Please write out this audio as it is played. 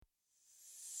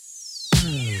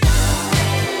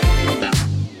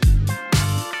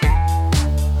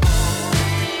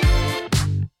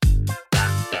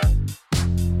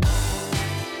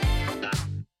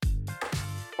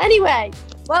Anyway,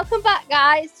 welcome back,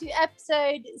 guys, to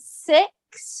episode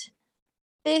 6.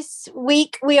 This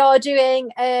week we are doing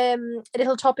a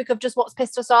little topic of just what's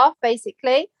pissed us off,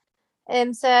 basically.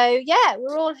 So yeah,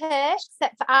 we're all here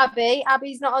except for Abby.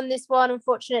 Abby's not on this one,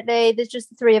 unfortunately. There's just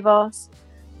the 3 of us,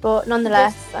 but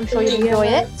nonetheless, I'm sure you'll enjoy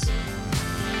it.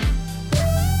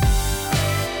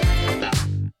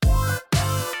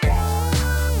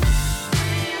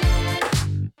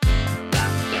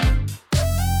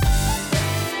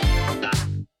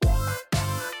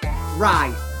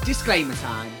 Right, disclaimer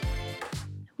time.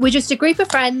 We're just a group of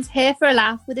friends here for a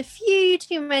laugh with a few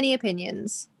too many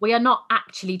opinions. We are not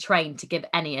actually trained to give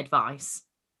any advice.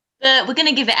 But we're going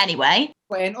to give it anyway.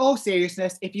 But in all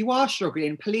seriousness, if you are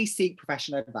struggling, please seek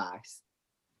professional advice.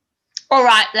 All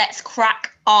right, let's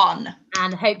crack on.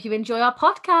 And hope you enjoy our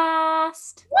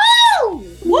podcast. Woo!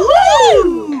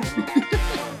 Woohoo!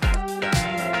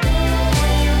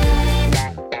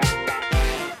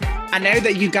 I know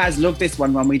that you guys loved this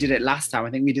one when we did it last time.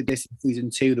 I think we did this in season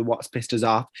 2, the What's Pissed Us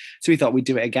Off. So we thought we'd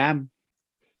do it again.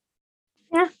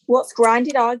 Yeah. What's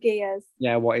grinded our gears?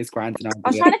 Yeah, what is grinding our gears? I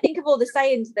was trying to think of all the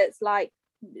sayings that's like,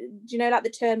 do you know, like the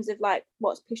terms of like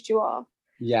what's pissed you off?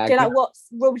 Yeah. Do you know, like what's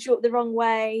rubbed you up the wrong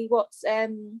way? What's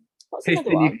another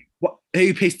one?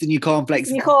 Who pissed in your cornflakes?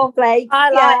 Your cornflakes. I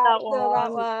like that that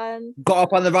one. one. Got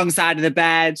up on the wrong side of the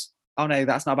bed. Oh no,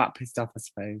 that's not about pissed off, I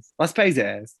suppose. I suppose it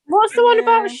is. What's the one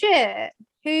about shit?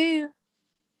 Who?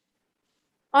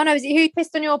 Oh no, is it who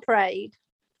pissed on your parade?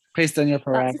 Pissed on your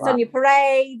parade. Pissed on your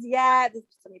parade, yeah. There's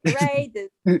pissed on your parade. There's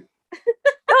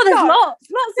lots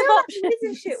of options. There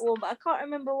is a shit one, but I can't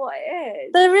remember what it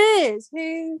is. There is.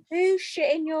 Who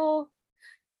shit in your?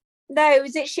 No,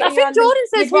 is it shit? I in your think hands Jordan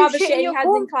says you'd who rather shit shit in in your your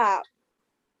hands and clap.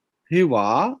 Who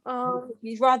are? Oh,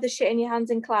 You'd rather shit in your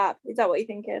hands and clap. Is that what you're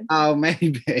thinking? Oh,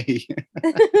 maybe.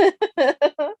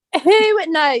 who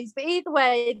knows? But either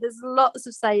way, there's lots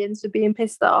of sayings for being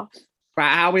pissed off.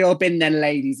 Right, how we all been then,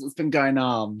 ladies? What's been going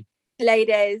on?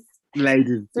 Ladies.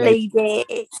 Ladies.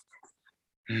 The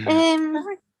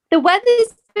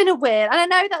weather's been a weird, and I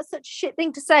know that's such a shit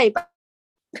thing to say, but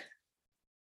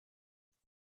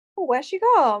Oh, where's she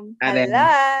gone?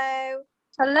 Hello.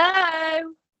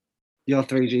 hello. Your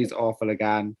 3G's awful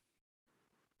again.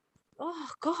 Oh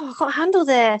god, I can't handle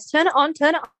this. Turn it on.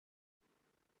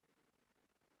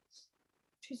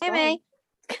 Hear me?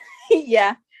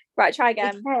 Yeah. Right, try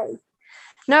again. Okay.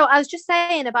 No, I was just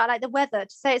saying about like the weather.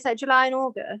 To say it's like July and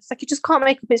August, like it just can't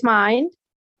make up its mind.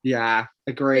 Yeah,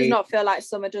 Does agree. not feel like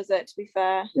summer, does it? To be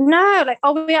fair. No, like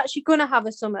are we actually gonna have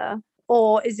a summer,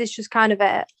 or is this just kind of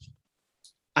it?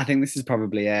 I think this is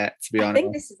probably it, to be I honest.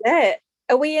 think this is it.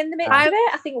 Are we in the midst of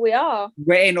it? I think we are.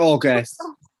 We're in August.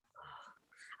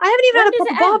 I haven't even When had a does it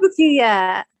proper end? barbecue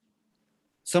yet.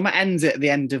 Summer ends at the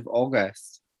end of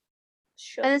August.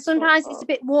 Shut And then the sometimes fuck it's a up.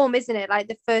 bit warm, isn't it? Like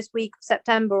the first week of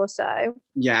September or so.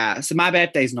 Yeah, so my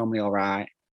birthday's normally all right.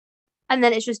 And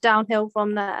then it's just downhill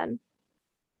from then.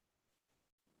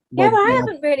 Yeah, but I Well,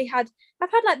 haven't really had.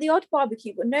 I've had like the odd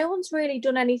barbecue, but no one's really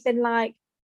done anything like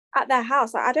at their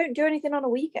house. Like I don't do anything on a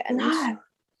weekend. No.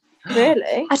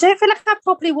 Really? I don't feel like I've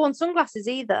properly worn sunglasses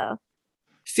either.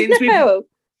 Since No.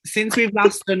 we've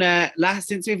last done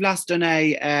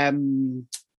a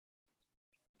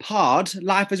pod,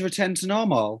 life has returned to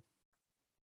normal.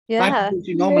 Life Yeah. is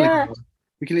literally normal Yeah. again.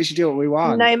 We can literally do what we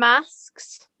want. No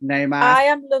masks. No mask. I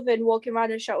am loving walking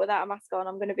around a shop without a mask on.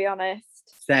 I'm going to be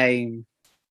honest. Same.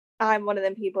 I'm one of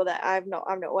them people that I'm not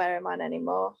wearing mine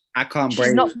anymore, I can't She's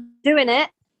breathe. not doing it.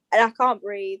 and I can't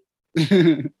breathe. I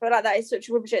feel like that is such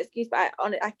a rubbish excuse, but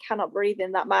I cannot breathe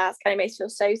in that mask, and it makes me feel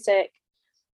so sick.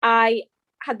 I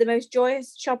had the most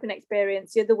joyous shopping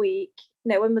experience the other week.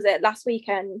 No, when was it? Last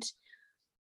weekend.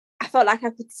 I felt like I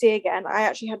could see again.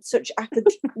 I could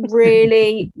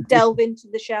really delve into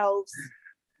the shelves.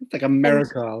 It's like a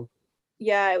miracle.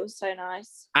 Yeah, it was so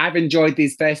nice. I've enjoyed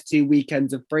these first 2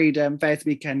 weekends of freedom. First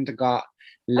weekend I got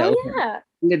a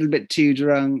little bit too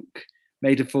drunk,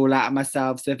 made a fool out of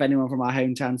myself. So if anyone from our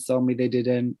hometown saw me, they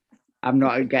didn't. I'm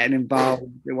not getting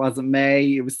involved. It wasn't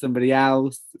me. It was somebody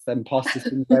else. It's imposter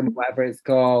syndrome, whatever it's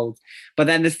called. But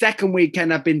then the second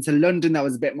weekend I've been to London. That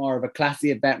was a bit more of a classy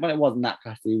event. Well, it wasn't that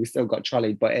classy. We still got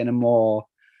trolleyed, but in a more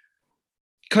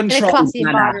controlled In a classy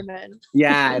manner. environment.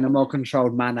 Yeah, in a more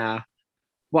controlled manner.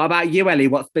 What about you, Ellie?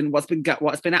 What's been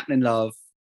happening, love?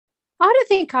 I don't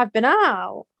think I've been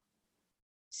out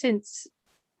since.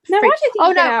 No, I don't think Oh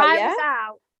you've no, been out I yet. was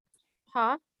out.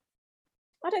 Huh?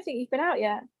 I don't think you've been out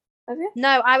yet, have you?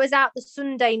 No, I was out the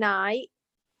Sunday night.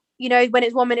 You know, when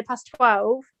it's 1 minute past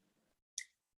 12.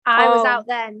 I was Oh. out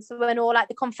then. So when all like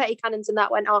the confetti cannons and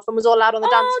that went off and was all loud on the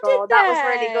Oh, dance floor, did that was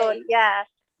really they? good. Yeah.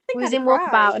 think we was I'd in cry.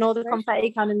 Walkabout and all the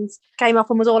confetti cannons came off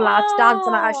and was all allowed to dance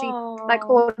and like actually like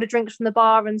order drinks from the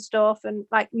bar and stuff and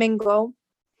like mingle.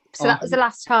 So that was the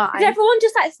last time. Did everyone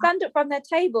just like stand up from their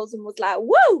tables and was like,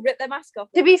 whoa, rip their mask off?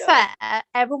 To be fair,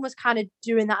 everyone was kind of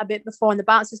doing that a bit before, and the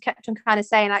bouncers kept on kind of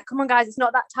saying like, come on guys, it's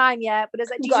not that time yet. But it's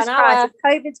like, Jesus Christ, if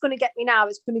COVID's going to get me now,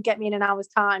 it's going to get me in an hour's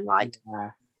time. Like,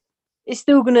 it's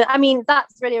still going to, I mean,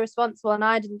 that's really irresponsible, and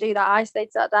I didn't do that. I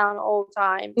stayed sat down at all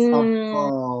times.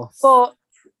 But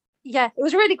yeah, it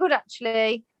was really good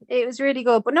actually. It was really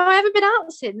good. But no, I haven't been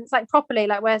out since, like properly,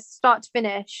 like where start to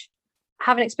finish. I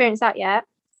haven't experienced that yet.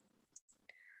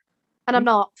 And I'm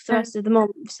not for the rest of the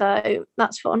month, so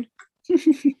that's fun.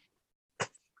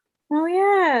 Oh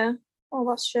yeah. Oh,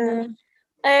 that's true.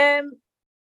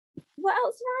 What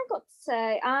else have I got to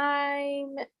say?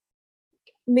 I'm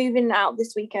moving out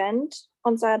this weekend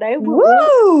on Saturday.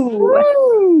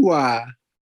 Woo!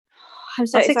 I'm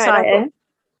so excited.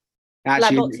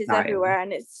 Like boxes everywhere,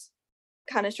 and it's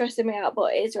kind of stressing me out,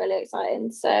 but it is really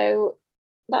exciting. So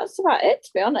that's about it, to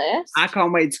be honest. I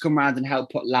can't wait to come around and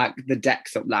help put like the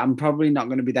decks up. Like I'm probably not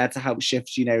going to be there to help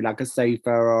shift, you know, like a sofa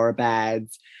or a bed.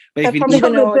 But if you need,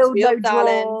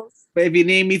 but if you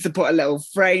need me to put a little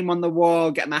frame on the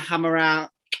wall, get my hammer out,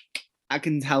 I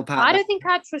can help out. I don't think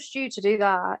I'd trust you to do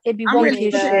that. It'd be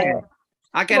wonky.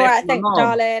 I get it. Right, thanks,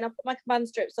 darling. I'll put my command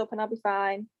strips up and I'll be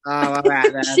fine. Oh, all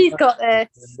right then. She's got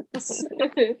this.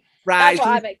 Right. That's what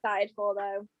I'm excited for,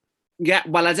 though. Yeah,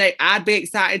 well, I'd be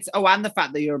excited. Oh, and the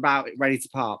fact that you're about ready to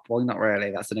pop. Well, not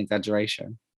really. That's an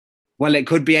exaggeration. Well, it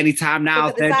could be any time now.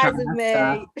 Look at the size of me.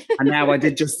 I know. I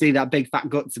did just see that big fat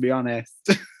gut, to be honest.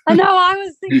 I know. I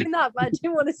was thinking that, but I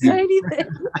didn't want to say anything.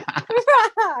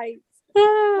 Right.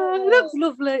 It looks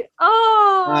lovely.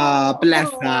 Oh,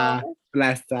 bless her.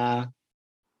 Bless her.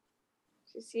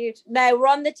 She's huge. No, we're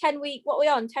on the 10-week. What are we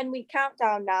on? 10-week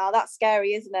countdown now. That's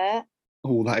scary, isn't it?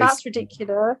 Oh, that's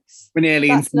ridiculous. We're nearly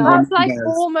that's like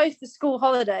almost the school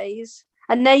holidays,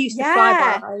 and they used to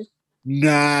fly by.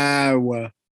 No.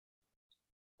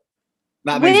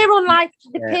 We're on like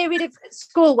the period of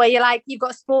school where you're like, you've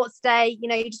got a sports day, you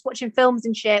know, you're just watching films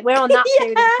and shit. We're on that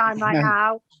period of time right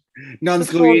now.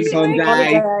 Non-school uniform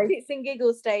day. It's in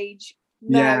giggle stage.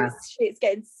 No, it's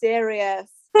getting serious.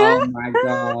 Oh my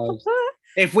god.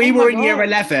 If we were in year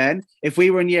 11, we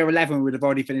would have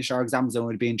already finished our exams and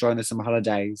we'd be enjoying the summer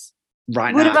holidays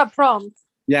right now. We'd have had prom.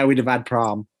 Yeah, we'd have had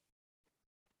prom.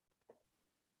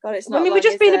 God, it's not. I mean, we're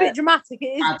just being a bit dramatic.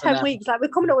 It is 10 weeks. Like, we're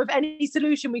coming up with any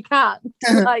solution we can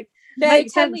to, like,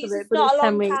 make sense of it. But it's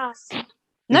 10 weeks.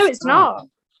 No, it's not.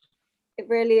 It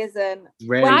really isn't.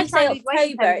 Really? When I say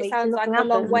October, it sounds like a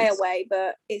long way away,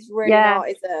 but it's really not,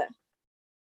 is it?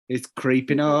 It's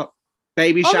creeping up.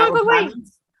 Baby shower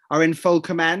plans are in full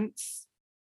commence.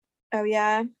 Oh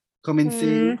yeah. Coming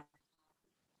soon.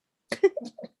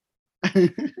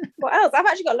 What else? I've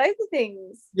actually got loads of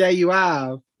things. Yeah, you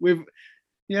have. You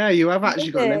have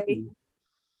actually got loads.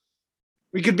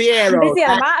 We could be here. I'm busy.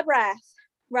 I'm out of breath.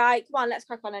 Right, come on, let's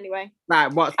crack on anyway.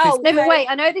 Right, what's no, but wait,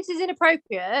 I know this is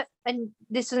inappropriate and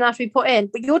this doesn't have to be put in,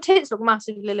 but your tits look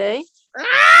massive, Lily.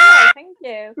 Oh, thank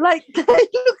you. Like, they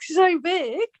look so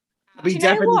big. We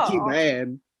definitely keep it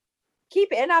in.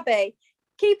 Keep it in, Abby.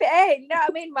 Keep it in. You know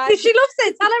what I mean? She loves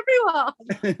it. Tell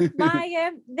everyone.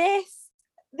 My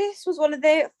this was one of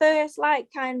the first like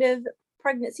kind of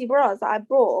pregnancy bras that I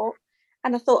bought,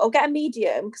 and I thought I'll get a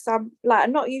medium because I'm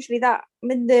not usually that.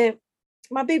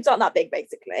 My boobs aren't that big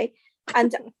basically,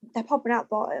 and they're popping out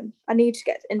bottom. I need to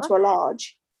get into a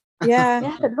large.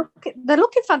 Yeah, they're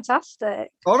looking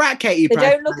fantastic. All right, Katie. They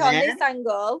don't look on this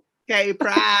angle. Katie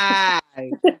Pride.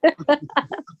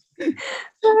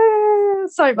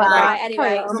 Sorry about that.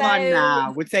 Anyway, come on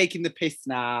now. We're taking the piss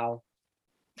now.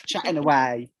 Chatting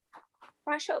away.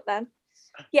 Right, shut up then.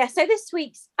 Yeah, so this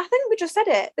week's, I think we just said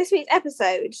it, this week's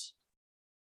episode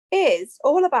is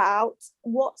all about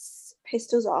what's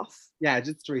pissed us off. Yeah,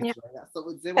 just to reiterate, that's what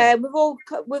we're doing.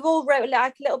 We've all wrote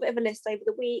like a little bit of a list over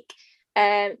the week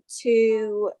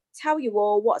to tell you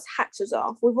all what's hacked us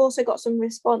off. We've also got some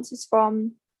responses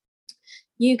from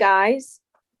you guys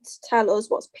to tell us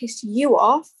what's pissed you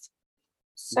off.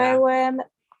 So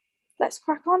let's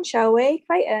crack on, shall we,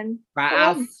 Clayton? Right,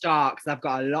 I'll start because I've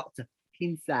got a lot to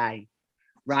fucking say.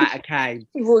 Right, okay.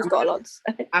 You've always got a lot to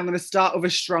say. I'm going to start with a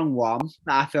strong one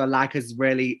that I feel like has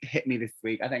really hit me this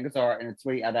week. I think I saw it in a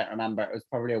tweet. I don't remember. It was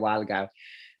probably a while ago.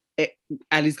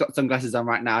 Ellie's got sunglasses on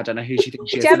right now. I don't know who she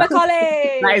thinks she is. Gemma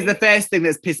Collins! That is the first thing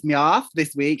that's pissed me off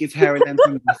this week is her and them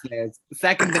sunglasses. The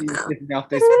second thing that's pissed me off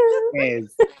this week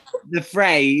is the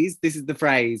phrase, this is the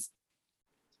phrase,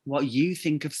 what you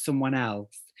think of someone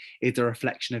else is a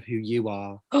reflection of who you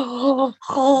are. Oh,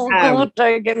 No, God,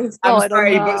 don't get me I'm started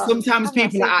sorry, on but that. sometimes I'm not people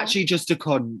are saying that. actually just a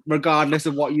cunt, regardless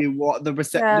of what the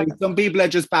reception. Yeah. Some people are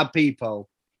just bad people.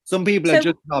 Some people are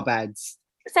So- just knobheads.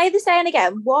 Say the saying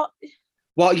again. What?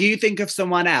 What you think of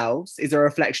someone else is a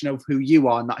reflection of who you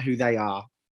are, not who they are.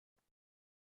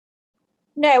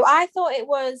 No, I thought it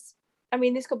was. I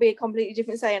mean, this could be a completely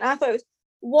different saying. I thought it was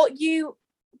what you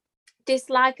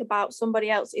dislike about somebody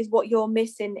else is what you're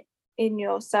missing in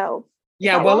yourself.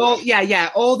 Yeah, that well,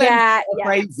 one? all them Yeah.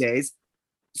 phrases.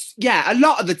 Yeah, a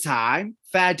lot of the time,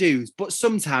 fair dues, but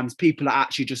sometimes people are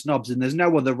actually just knobs, and there's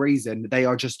no other reason. They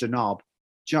are just a knob.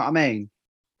 Do you know what I mean?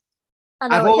 I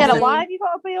know I've what you're Yeah, like, also- why saying. have you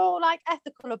got to be all like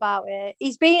ethical about it?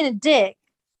 He's being a dick.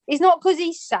 It's not because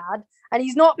he's sad, and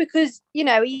he's not because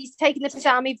he's taking the piss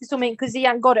out of me for something because he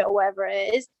ain't got it or whatever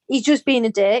it is. He's just being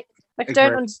a dick. Like, I don't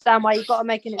Agreed. understand why you've got to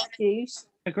make an excuse.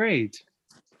 Agreed.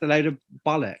 It's a load of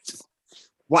bollocks.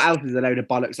 What else is a load of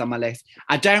bollocks on my list?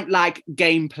 I don't like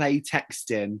gameplay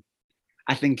texting.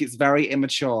 I think it's very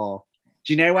immature.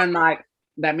 Do you know when, like,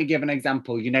 let me give an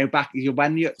example. Say you're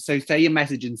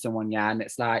messaging someone, yeah, and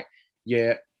it's like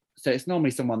so it's normally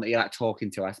someone that you're like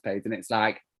talking to, I suppose, and it's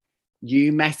like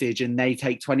you message and they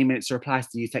take 20 minutes to reply, so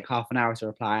you take half an hour to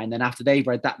reply, and then after they've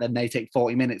read that, then they take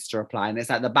 40 minutes to reply, and it's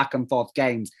like the back and forth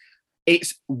games.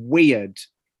 It's weird.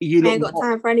 I ain't got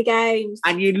time for any games.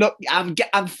 And you look, I'm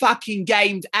fucking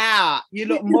gamed out. You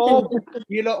look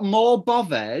more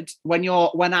bothered when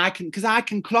I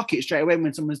can clock it straight away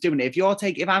when someone's doing it.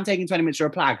 If I'm taking 20 minutes to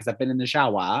reply because I've been in the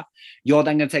shower, you're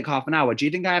then going to take half an hour. Do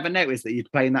you think I ever noticed that you're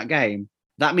playing that game?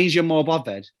 That means you're more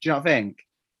bothered. Do you not think?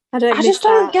 I just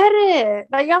don't get it.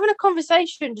 Like, you're having a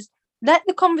conversation, just let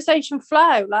the conversation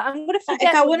flow. Like, I'm gonna forget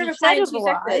If I what want to you reply said in 2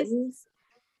 otherwise. seconds,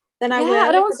 then I Yeah, will. I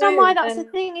If don't understand why don't, that's the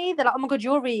then- thing either. Like, oh my God,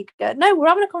 you're eager. No, we're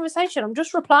having a conversation. I'm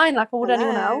just replying like I would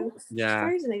anyone Hello. else. Yeah.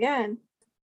 Frozen again.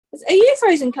 Are you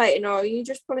frozen, Clayton, or are you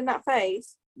just pulling that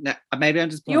face? No, maybe I'm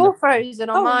just. pulling You're the- frozen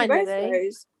on Oh, mine, you both Lily.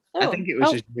 froze. I think it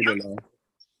was just really low.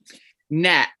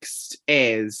 Next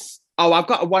is I've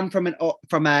got one from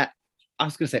I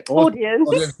was going to say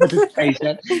Audience.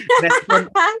 participation. Next one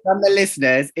from the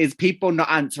listeners is people not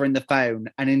answering the phone,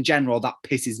 and in general that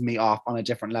pisses me off on a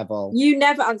different level. You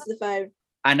never answer the phone.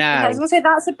 I know. I was gonna say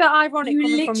that's a bit ironic You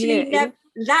coming from literally you. never.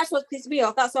 That's what pisses me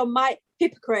off. That's on my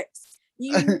hypocrites.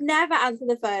 You never answer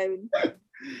the phone.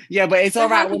 Yeah, but it's So all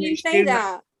right how can when you it's say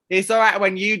that? It's all right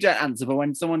when you don't answer, but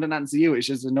when someone doesn't answer you, it's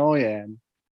just annoying.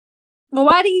 Well,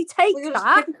 why do you take Well, you're just a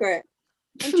that hypocrite.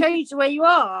 and change the way you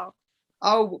are?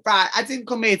 Oh, right. I didn't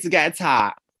come here to get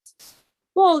attacked.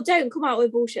 Well, don't come out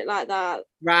with bullshit like that.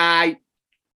 Right.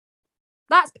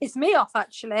 That's pissed me off,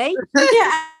 actually.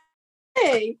 Yeah.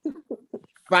 Hey.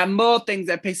 Right. More things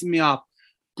that are pissing me off.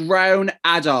 Grown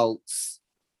adults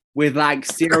with like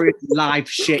serious life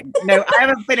shit. No, I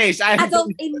haven't finished.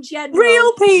 Adults in general.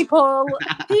 Real people.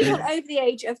 People over the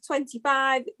age of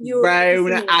 25. You're Grown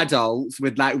pissing me off. adults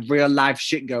with like real life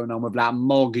shit going on, with like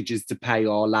mortgages to pay,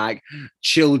 or like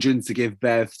children to give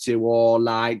birth to, or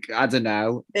like I don't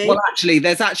know. Me? Well, actually,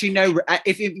 there's actually no.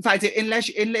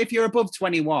 If you're above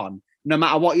 21, no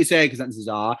matter what your circumstances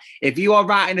are, if you are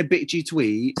writing a bitchy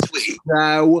tweet,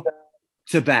 go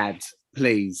to bed,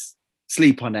 please.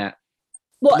 Sleep on it.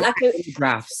 What, like a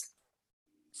Drafts.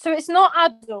 So it's not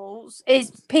adults,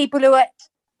 it's people who are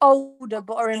older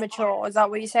but are immature. Is that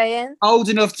what you're saying? Old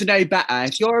enough to know better.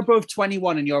 If you're above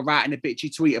 21 and you're writing a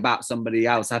bitchy tweet about somebody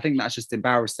else, I think that's just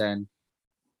embarrassing.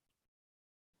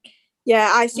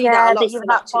 Yeah, I see that a lot. you're Still,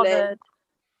 that actually. bothered.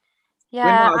 We're Yeah,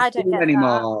 not I at don't school get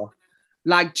anymore.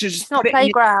 Like, just It's not put it in your,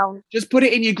 playground. just put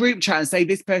it in your group chat and say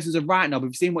this person's a right knob. Have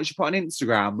you seen what she put on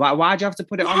Instagram? Like, why do you have to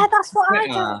put it on? Yeah, that's what I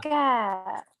Twitter? don't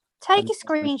get. Take a Um,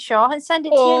 screenshot and send it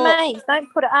to your Or- mates.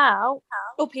 Don't put it out.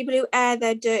 Or people who air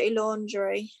their dirty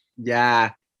laundry.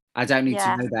 Yeah, I don't need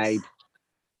Yeah. to know, babe.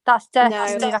 That's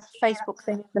definitely No. like a Facebook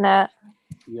thing, isn't it?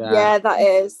 Yeah, that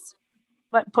is.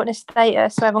 Like putting a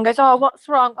status so everyone goes, oh, what's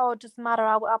wrong? Oh, it doesn't matter.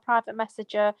 I'll private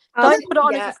message you. Don't put it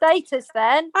on as a status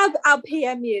then. I'll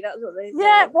PM you. That's what they say.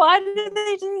 Yeah, why did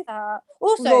they do that? We've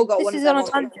Also, all got this one of is them, on a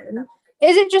haven't we? tangent.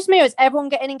 Is it just me or is everyone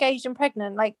getting engaged and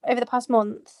pregnant like over the past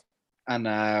month? I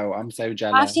know. I'm so I've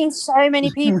jealous. seen so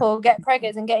many people get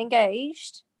pregnant and get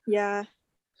engaged. Yeah.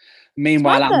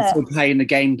 Meanwhile, I'm It's still playing the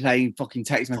game, playing fucking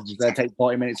text messages that take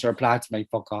 40 minutes to reply to me.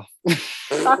 Fuck off. I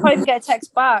can't even get a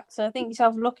text back, so I think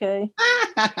yourself lucky.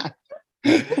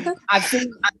 I've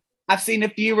seen I've seen a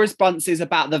few responses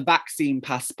about the vaccine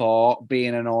passport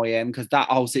being annoying because that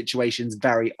whole situation's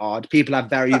very odd. People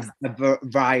have a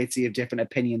variety of different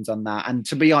opinions on that. And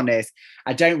to be honest,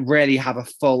 I don't really have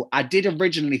I did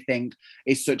originally think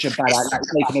it's such a bad idea, like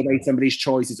taking away somebody's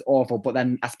choice is awful, but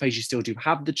then I suppose you still do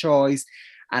have the choice.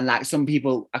 And like some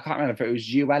people, I can't remember if it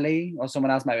was you, Ellie, or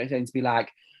someone else might be saying to be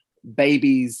like,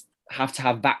 babies have to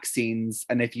have vaccines,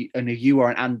 and if you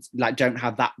are don't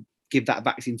have that, give that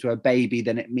vaccine to a baby,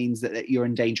 then it means that you're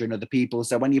endangering other people.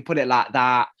 So when you put it like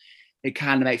that, it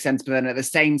kind of makes sense. But then at the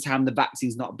same time, the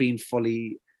vaccine's not being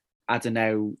fully, I don't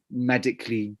know,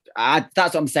 medically. That's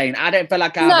what I'm saying. I don't feel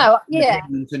like I have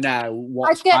to know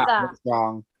what's right, what's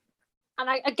wrong. And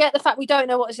I get the fact we don't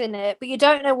know what's in it, but you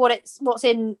don't know what's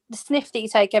in the sniff that you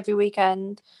take every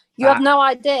weekend. You have no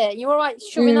idea. You're all right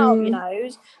shoving that up your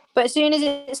nose, but as soon as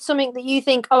it's something that you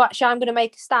think, oh, actually, I'm going to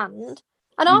make a stand,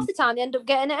 and half the time they end up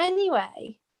getting it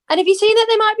anyway. And have you seen that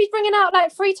they might be bringing out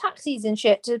like free taxis and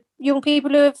shit to young people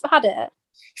who have had it?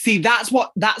 See, that's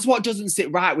what doesn't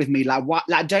sit right with me. Like, what?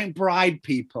 Like, don't bribe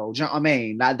people. Do you know what I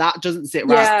mean? Like, that doesn't sit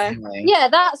right with me. Yeah,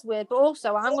 that's weird. But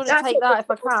also, I'm going to take that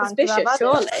if I can. Suspicious,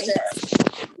 surely.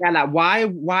 Yeah, like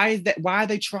why are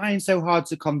they trying so hard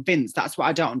to convince? That's what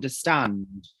I don't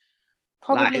understand.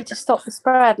 Probably to stop the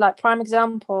spread. Like, prime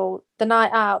example, the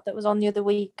night out that was on the other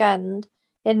weekend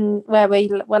in where we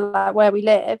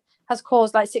live has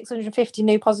caused like 650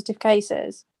 new positive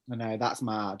cases. I know, that's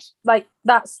mad. Like,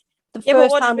 that's the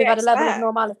first time we've had a level of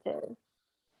normality.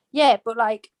 Yeah, but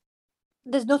like,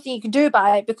 there's nothing you can do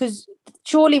about it because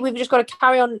surely we've just got to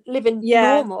carry on living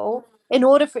normal in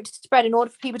order for it to spread, in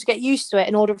order for people to get used to it,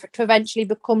 in order for it to eventually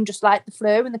become just like the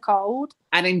flu and the cold.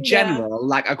 And in general,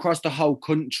 like across the whole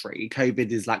country, COVID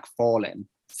is like falling.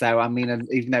 So, I mean,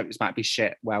 even though it might be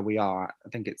shit where we are, I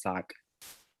think it's like,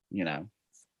 you know.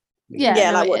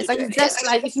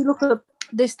 Like if you look at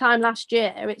this time last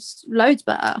year, it's loads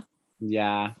better.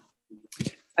 Yeah.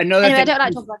 I don't like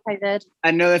talking about COVID.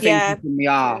 Another thing keeping me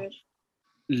off,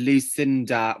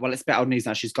 Lucinda. Well, it's a bit old news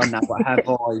now. She's gone now, but her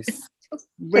voice.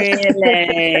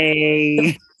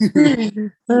 Really?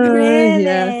 Really?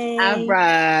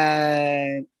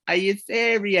 Aaron, are you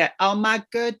serious? Oh my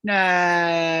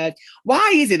goodness.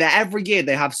 Why is it that every year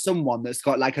they have someone that's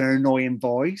got like an annoying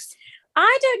voice?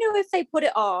 I don't know if they put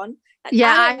it on.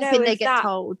 I think they get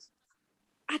told.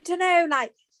 I don't know,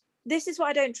 like, this is what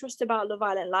I don't trust about Love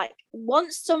Island. Like,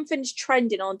 once something's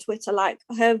trending on Twitter, like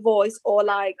her voice or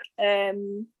like, I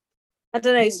don't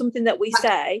know, something that we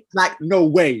say. Like, no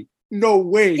way.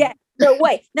 Yeah, no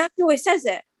way. Now she always says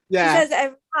it. Yeah. She says it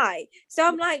every night. So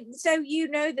I'm like, so you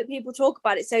know that people talk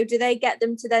about it. So do they get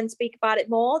them to then speak about it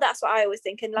more? That's what I always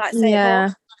think. And like, say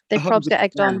more. They probably get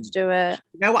egged on to do it.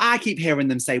 You know what I keep hearing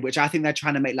them say, which I think they're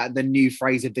trying to make like the new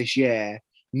phrase of this year,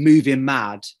 moving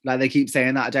mad. Like they keep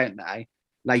saying that, don't they?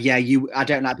 Like, I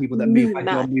don't like people that move like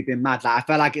you're moving mad. Like I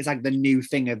feel like it's like the new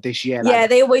thing of this year. Like,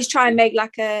 they always try and make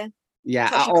like a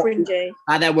cringy.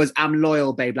 And there was I'm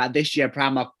loyal, babe. Like this year,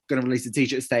 Primark gonna release a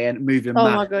t-shirt saying moving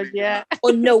mad. Oh my god, yeah. Oh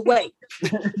no way.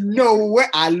 No way.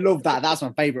 I love that. That's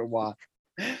my favourite one.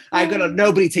 I got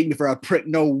nobody take me for a prick.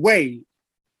 No way.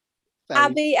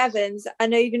 Abby Evans, I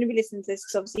know you're going to be listening to this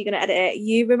because obviously you're going to edit it.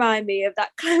 You remind me of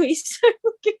that Chloe so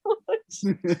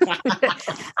much.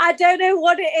 I don't know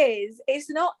what it is. It's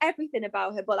not everything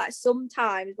about her, but like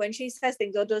sometimes when she says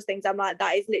things or does things, I'm like,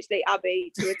 that is literally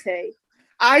Abby to a T.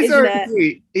 I saw a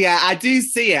tweet. Yeah, I do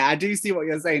see it. I do see what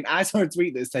you're saying. I saw a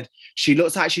tweet that said she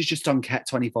looks like she's just on Ket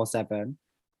 24/7.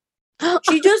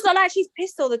 She does look like she's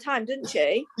pissed all the time, doesn't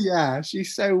she? Yeah,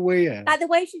 she's so weird. Like the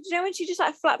way she, when she just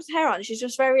like flaps her hair on, she's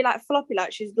just very like floppy,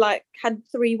 like she's like had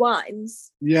 3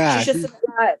 wines. Yeah, she's just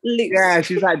like loose. Yeah,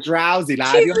 she's like drowsy.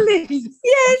 Like, she's loose.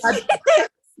 Yes.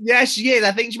 Yeah, she is.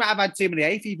 I think she might have had too many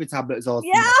hay fever tablets or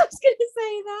something. Yeah, I was going to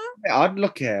say that. Odd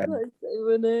looking. That's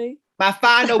so funny. My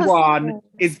final one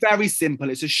is very simple.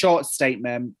 It's a short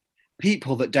statement.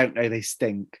 People that don't know they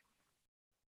stink.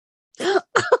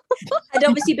 And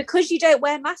obviously, because you don't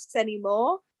wear masks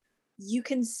anymore, you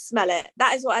can smell it.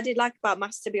 That is what I did like about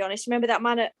masks, to be honest. Remember that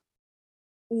man at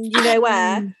you know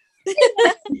where?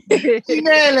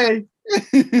 Really?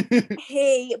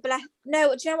 He bless.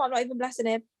 No, do you know what? I'm not even blessing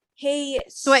him. He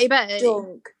Sweaty Betty.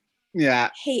 Stunk. Yeah.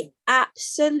 He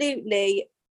absolutely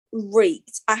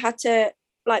reeked. I had to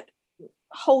like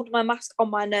hold my mask on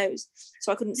my nose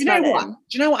so I couldn't smell it. Do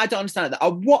you know what I don't understand?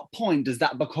 At what point does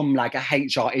that become like a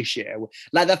HR issue?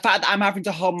 Like the fact that I'm having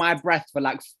to hold my breath for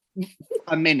like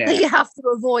a minute. You have to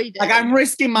avoid it. Like I'm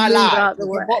risking my life. At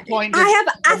what point? I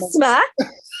have asthma.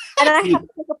 And I have to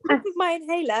take a puff of my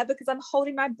inhaler because I'm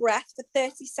holding my breath for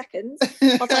 30 seconds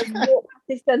whilst I walk past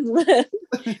this gentleman.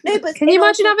 No, but Can you in all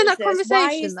imagine having that seriousness, why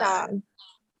conversation is that? though?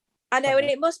 I know, and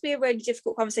it must be a really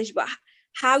difficult conversation, but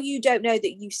how you don't know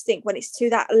that you stink when it's to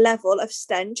that level of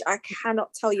stench, I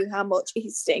cannot tell you how much it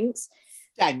stinks.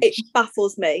 Stench. It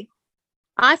baffles me.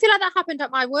 I feel like that happened at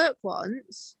my work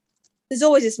once. There's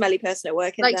always a smelly person at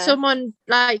work, isn't Like there? someone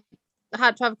like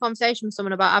had to have a conversation with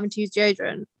someone about having to use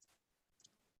deodorant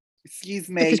Excuse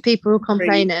me. because people were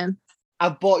complaining. I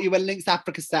bought you a Lynx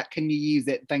Africa set. Can you use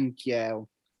it? Thank you.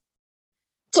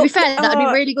 To be fair, that'd be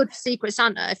really good for Secret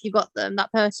Santa if you got them,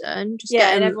 that person. Just yeah,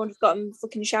 get and them. everyone just got them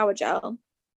fucking shower gel.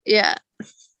 Yeah.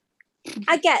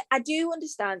 I do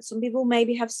understand some people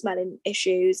maybe have smelling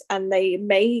issues and they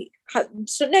may have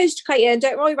nose to cut you, and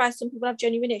don't worry about it, some people have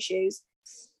genuine issues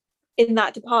in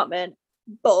that department,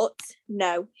 but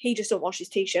no, he just don't wash his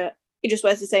t-shirt. He just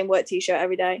wears the same work t-shirt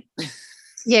every day.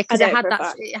 Yeah, because I know for a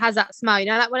fact. it has that smell. You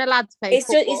know, like when a lad's playing It's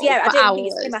just, football yeah, I for don't think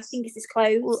it's hours. him, I think it's his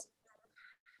clothes.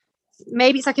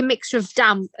 Maybe it's like a mixture of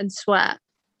damp and sweat.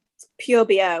 It's pure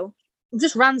BO.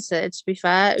 Just rancid, to be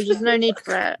fair. There's no need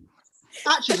for it.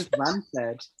 Actually, just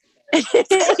rancid.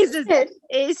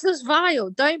 It's just vile.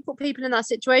 Don't put people in that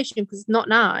situation because it's not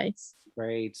nice.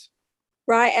 Great.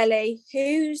 Right, Ellie,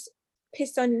 who's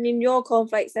pissed on in your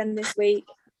cornflakes then this week?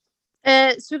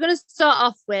 So we're going to start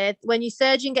off with when your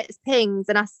surgeon gets pinged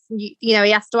and asks you know,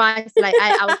 he has to isolate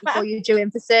 8 hours before you're due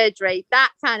in for surgery.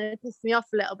 That kind of pissed me off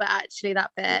a little bit, actually,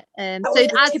 that bit. So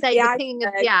I'd say the pinging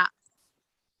of the app.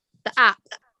 The app.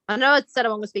 I know I said I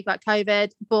wasn't going to speak about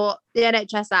COVID, but the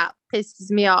NHS app pisses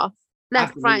me off.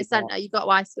 Left, right, and centre, you've got to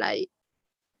isolate.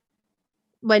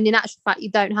 When in actual fact,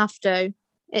 you don't have to.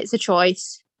 It's a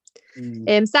choice. So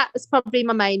that was probably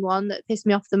my main one that pissed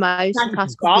me off the most the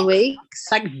past couple of weeks.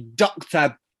 Thanks,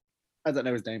 Doctor. I don't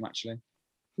know his name actually.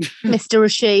 Mr.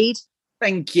 Rashid.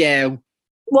 Thank you.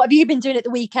 What have you been doing at the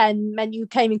weekend? Meant you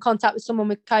came in contact with someone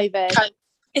with COVID?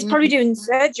 He's probably doing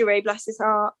surgery, bless his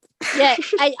heart. Yeah,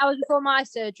 8 hours before my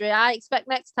surgery. I expect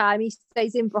next time he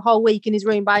stays in for a whole week in his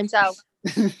room by himself.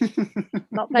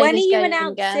 Not playing When are this you game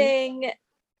announcing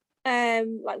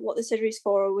again. like what the surgery's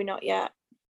for, or are we not yet?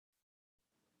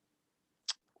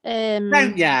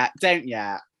 Don't yet.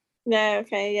 No,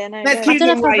 okay, yeah, no. Let's I keep don't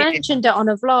know if them I've waiting. mentioned it on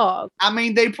a vlog. I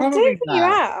mean, they I probably don't think you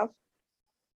have.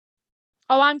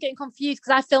 Oh, I'm getting confused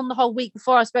because I filmed the whole week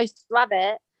before I was supposed to have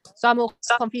it. So I'm all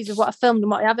confused with what I filmed and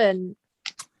what I haven't.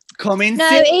 Coming No,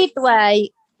 soon. either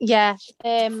way, yeah.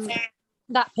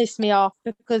 That pissed me off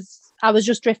because I was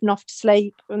just drifting off to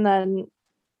sleep. And then,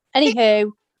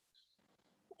 anywho,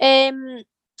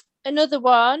 another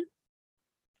one.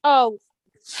 Oh,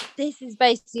 this is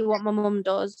basically what my mum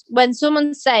does. When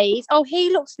someone says, oh,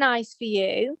 he looks nice for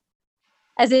you,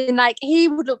 as in like he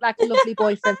would look like a lovely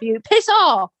boyfriend for you, piss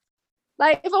off.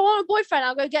 Like if I want a boyfriend,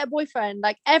 I'll go get a boyfriend.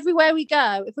 Like everywhere we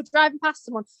go, if we're driving past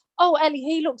someone, oh, Ellie,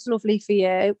 he looks lovely for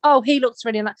you. Oh, he looks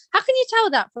really nice. How can you tell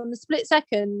that from the split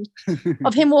second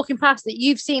of him walking past that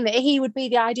you've seen that he would be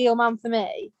the ideal man for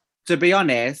me? To be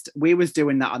honest, we was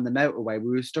doing that on the motorway. We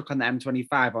were stuck on the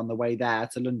M25 on the way there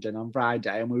to London on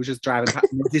Friday, and we were just driving past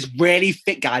this really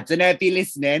fit guy. I don't know if you're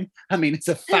listening. I mean, it's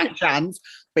a fat chance,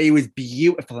 but he was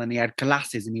beautiful, and he had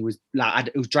glasses, and he was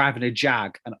like, he was driving a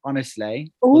Jag, and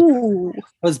honestly, ooh,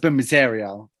 husband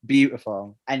material,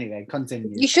 beautiful. Anyway,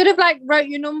 continue. You should have like wrote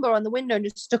your number on the window and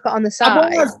just stuck it on the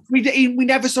side. We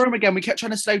never saw him again. We kept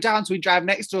trying to slow down, so we drive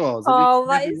next to us. Oh,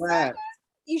 that is.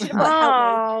 You should have put help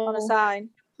me on a sign.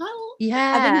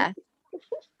 Yeah.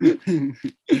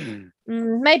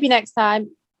 Maybe next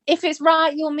time. If it's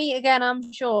right, you'll meet again,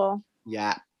 I'm sure.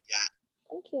 Yeah.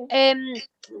 Thank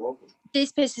you.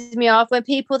 This pisses me off when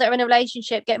people that are in a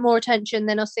relationship get more attention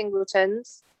than us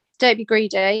singletons. Don't be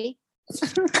greedy.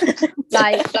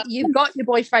 Like you've got your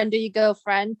boyfriend or your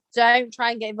girlfriend. Don't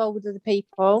try and get involved with other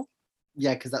people.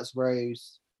 Yeah, because that's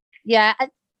Rose. Yeah.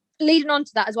 And leading on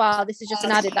to that as well, this is just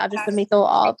an added that I've just suddenly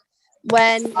thought of.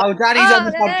 When Daddy's on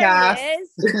the podcast.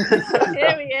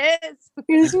 Here he is.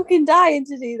 He was fucking dying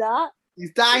to do that.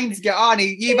 He's dying to get on.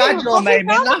 You've had your moment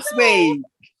last week.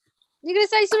 You gonna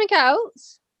say something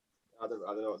else? I don't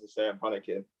know what to say. I'm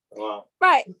panicking. Wow.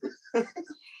 Right.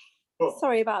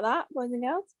 Sorry about that. Anything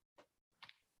else?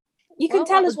 You can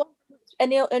tell us what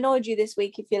annoyed you this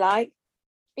week if you like.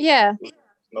 Yeah.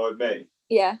 Annoyed me.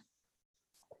 Yeah.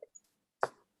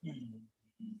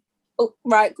 Oh,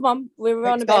 right, come on. We're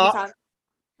on a bit of time.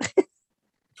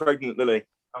 Pregnant Lily.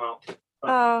 I'm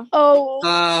out.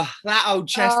 That old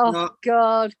chestnut. Oh,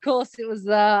 God. Of course it was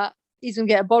that. He's going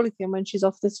to get a bollocking when she's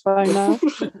off this phone now.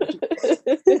 Flip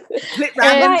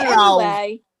round Right,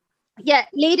 anyway. Yeah,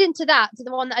 leading to that, to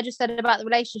the one that I just said about the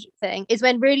relationship thing, is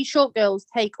when really short girls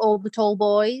take all the tall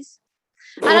boys.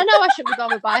 And I know I shouldn't be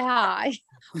bothered by height,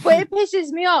 but it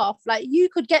pisses me off. Like, you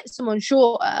could get someone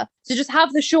shorter to just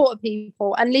have the shorter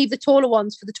people and leave the taller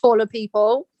ones for the taller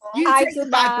people. I've done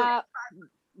that.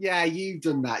 Yeah, you've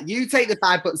done that. You take the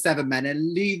 5'7" men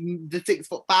and leave the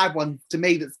 6'5" one to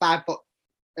me that's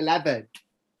 5'11".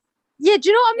 Yeah, do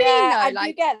you know what I mean? Yeah, though? I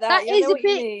Like, do get that. that Yeah, I is know a what you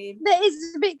bit. mean. That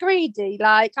is a bit greedy.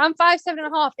 Like, I'm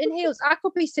 5'7.5" in heels. I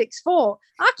could be 6'4".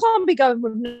 I can't be going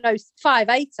with no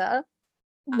 5'8".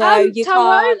 No, you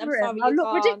can't. I'm Over him. sorry, I you look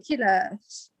can't.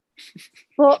 ridiculous.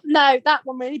 But no, that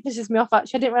one really pisses me off.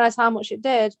 Actually, I didn't realize how much it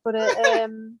did, but it,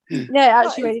 yeah, it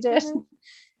actually really did.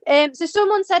 So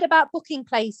someone said about booking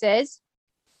places.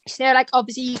 You know, like,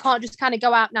 obviously you can't just kind of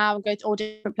go out now and go to all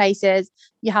different places.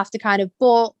 You have to kind of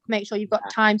book, make sure you've got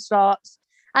time slots.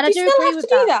 And I do still agree have with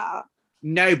to do that.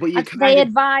 No, but you they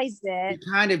advise you it.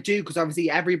 kind of do, because obviously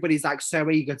everybody's like so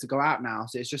eager to go out now,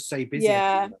 so it's just so busy.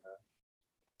 Yeah.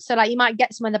 So like, you might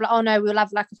get someone, they're like, oh no, we'll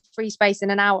have like a free space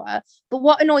in an hour. But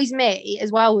what annoys me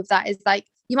as well with that is, like,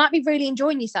 you might be really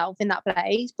enjoying yourself in that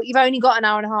place, but you've only got an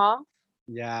hour and a half.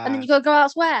 Yeah. And then you got to go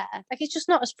elsewhere. Like, it's just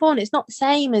not as fun. It's not the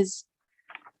same as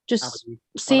just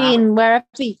seeing wherever,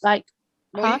 like.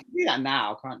 Well, you can do that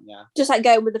now, can't you? Just like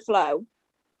going with the flow.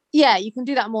 Yeah, you can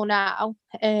do that more now.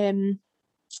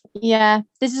 Yeah,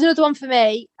 this is another one for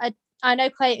me. I know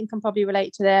Clayton can probably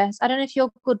relate to this. I don't know if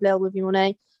you're good, Lil, with your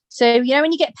money. So, you know,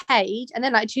 when you get paid and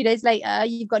then like 2 days later,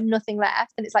 you've got nothing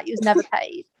left and it's like you was never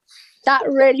paid. That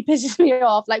really pisses me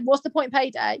off. Like, what's the point of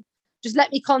payday? Just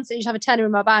let me constantly just have a tenner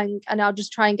in my bank and I'll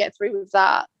just try and get through with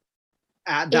that.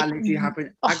 That literally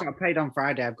happened. I got paid on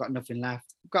Friday. I've got nothing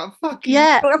left. I've got fucking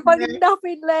I've got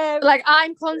nothing left. Like,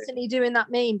 I'm constantly doing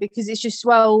that meme because it's just,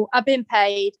 well, I've been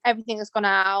paid, everything has gone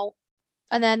out,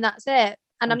 and then that's it.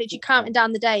 And I'm literally counting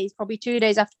down the days, probably 2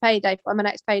 days after payday, for when my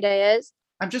next payday is.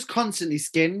 I'm just constantly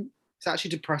skinned. It's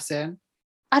actually depressing.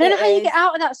 I don't know how you get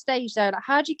out of that stage though. Like,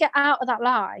 how do you get out of that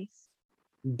life?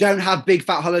 Don't have big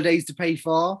fat holidays to pay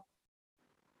for.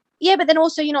 Yeah, but then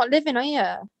also you're not living, are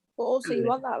you? But also you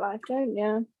want that life, don't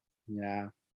you? Yeah.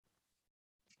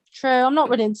 True. I'm not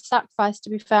willing to sacrifice,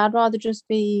 to be fair. I'd rather just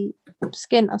be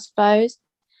skint, I suppose.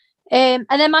 And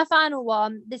then my final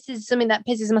one, this is something that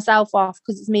pisses myself off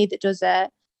because it's me that does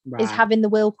it, is having the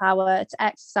willpower to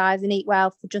exercise and eat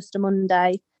well for just a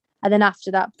Monday. And then after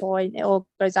that point, it all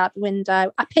goes out the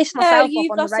window. I piss myself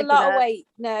off on the regular. You've lost a lot of weight.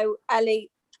 No,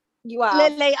 Ellie, you are.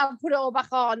 Literally, I've put it all back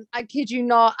on. I kid you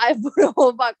not. I've put it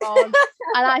all back on. And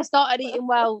I started eating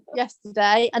well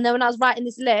yesterday. And then when I was writing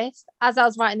this list, as I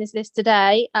was writing this list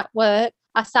today at work,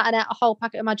 I sat and ate a whole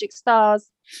packet of Magic Stars.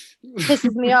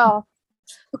 Pisses me off.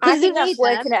 I think that's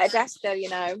working at a desk though, you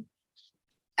know.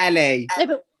 Ellie, yeah,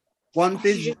 but once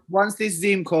this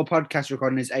Zoom call podcast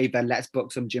recording is over, let's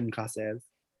book some gym classes.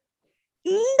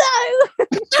 no.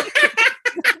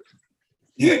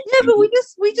 Yeah, but we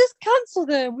just cancelled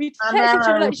them. We texted each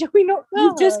other like, should we not go?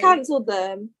 You've just cancelled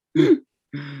them.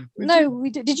 No, we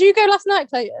did. Did you go last night,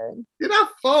 Clayton? Did I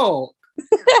fall?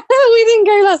 We didn't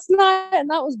go last night, and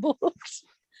that was booked.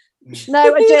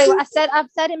 No, I do. I've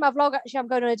said in my vlog, actually, I'm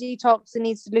going on a detox and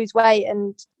needs to lose weight,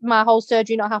 and my whole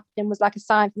surgery not happening was like a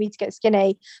sign for me to get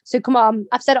skinny. So come on,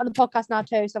 I've said it on the podcast now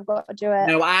too, so I've got to do it.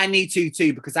 No, I need to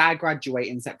too, because I graduate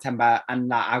in September, and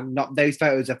like, I'm not, those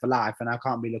photos are for life, and I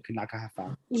can't be looking like I have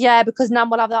fat. Yeah, because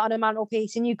Nan will have that on a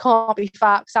mantelpiece, and you can't be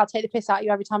fat because I'll take the piss out of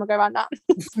you every time I go around that.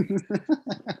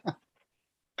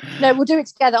 No, we'll do it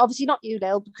together. Obviously not you,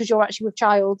 Lil, because you're actually with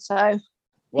child, so.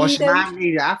 Well, she might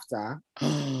need it after.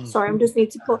 Sorry, I just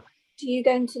need to put. Do you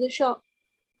go into the shop?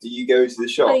 Do you go to the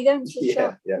shop? Are you going to the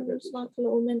shop? Yeah. It's like a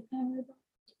little mint arrow.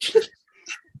 Just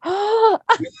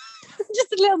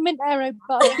a little mint arrow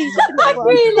bar. I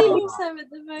really need some at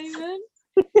the moment.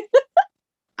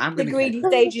 The greedy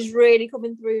stage is really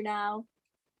coming through now.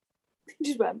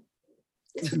 Just went.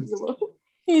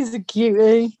 He's a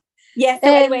cutie. Yeah,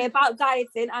 so anyway, about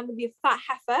dieting, I'm going to be a fat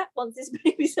heifer once this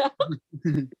baby's out.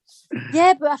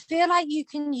 Yeah, but I feel like you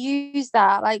can use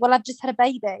that. Like, well, I've just had a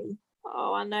baby.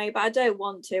 Oh, I know, but I don't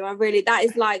want to. I really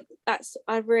don't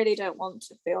want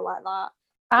to feel like that.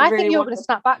 I think you're going to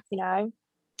snap back, you know.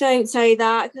 Don't say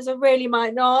that, because I really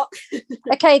might not.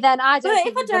 Okay, then I don't. But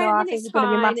think if I don't, then it's it's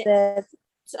going to be massive.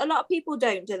 A lot of people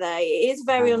don't, do they? It is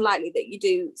very unlikely that you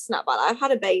do snap back. I've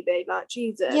had a baby, like,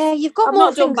 Jesus. Yeah, you've got I've more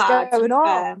not done things bad, going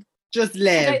on. Just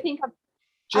live. I don't think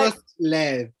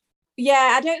live.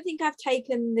 Yeah, I don't think I've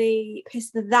taken the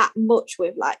piss that much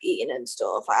with like eating and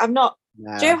stuff. Like, I've not.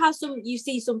 No. Do you know how you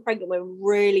see some pregnant women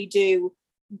really do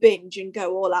binge and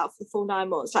go all out for the full 9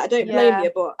 months? Like, I don't blame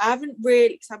you, but I haven't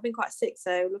really, because I've been quite sick,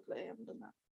 so luckily I haven't done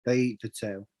that. They eat for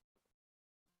two.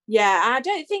 Yeah, I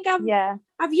don't think I've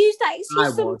used that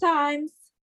excuse sometimes.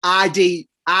 I'd eat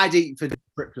for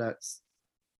triplets.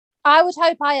 I would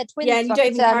hope I had twins. Yeah, and you so I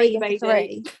don't could even say I'm carry eating the for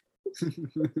baby.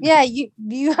 3. Yeah,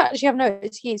 you actually have no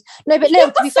excuse. No, but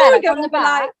Lil, to be fair, like, on the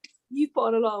back, you've put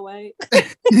on a lot of weight.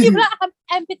 you like have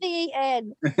empathy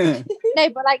eating. No,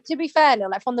 but like to be fair,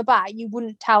 Lil, like from the back, you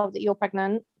wouldn't tell that you're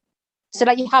pregnant. So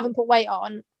like you haven't put weight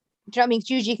on. Do you know what I mean? 'Cause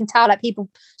usually you can tell like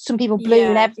some people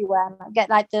balloon everywhere and like, get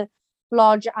like the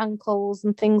larger ankles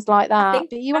and things like that.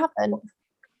 But you haven't.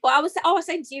 Well, I was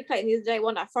saying to you, Clayton, the other day,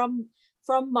 wasn't I?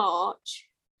 From March,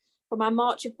 from my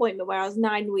March appointment where I was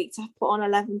 9 weeks, I've put on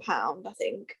 11 £11, I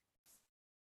think.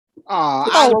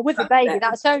 Well, with the baby,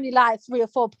 that's only like 3 or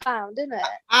 4 pounds, isn't it?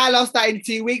 I lost that in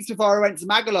 2 weeks before I went to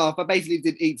Magaluf. I basically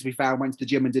did eat, to be fair, and went to the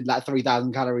gym and did like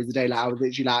 3,000 calories a day. Like I was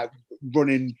literally like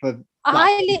running for.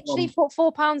 I literally put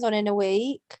 4 pounds on in a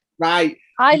week. Right.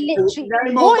 I literally.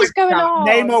 What is going on?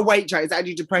 No more weight track. It's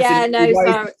actually depressing. Yeah, no,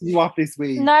 sorry. You off this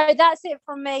week. No, that's it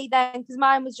from me then, because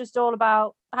mine was just all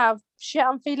about how shit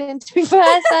I'm feeling. To be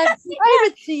fair, so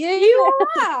over to you. You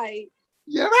alright?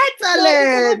 You're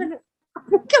excellent.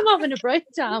 I'm having a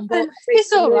breakdown, but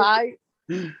it's all right.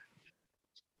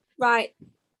 Right,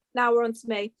 now we're on to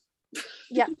me.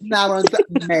 Yeah. Now we're on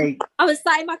to me. I was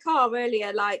sat in my car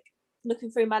earlier, like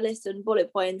looking through my list and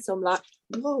bullet points. So I'm like,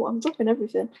 whoa, I'm dropping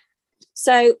everything.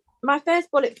 So my first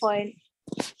bullet point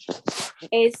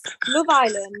is Love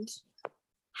Island.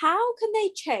 How can they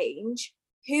change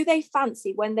who they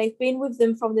fancy when they've been with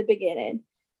them from the beginning?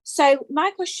 So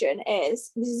my question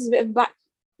is, this is a bit of a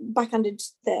backhanded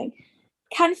thing.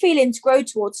 Can feelings grow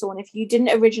towards someone if you didn't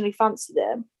originally fancy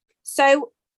them?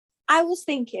 So I was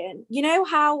thinking, you know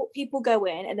how people go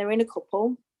in and they're in a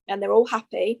couple and they're all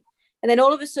happy, and then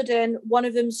all of a sudden one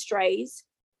of them strays,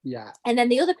 and then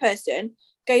the other person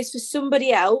goes for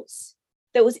somebody else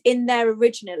that was in there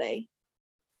originally.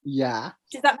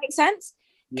 Does that make sense?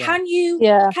 Can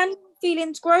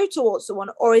feelings grow towards someone,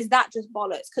 or is that just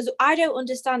bollocks? Because I don't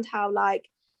understand how, like,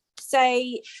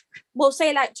 say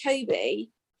like Toby,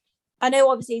 I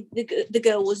know obviously the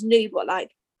girl was new, but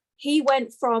like he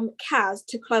went from Kaz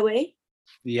to Chloe.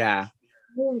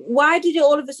 Why did it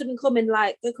all of a sudden come in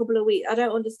like a couple of weeks? I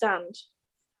don't understand.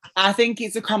 I think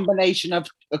it's a combination of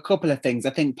a couple of things.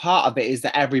 I think part of it is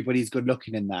that everybody's good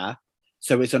looking in there,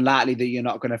 so it's unlikely that you're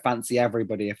not going to fancy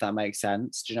everybody, if that makes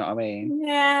sense. Do you know what I mean?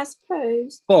 Yeah, I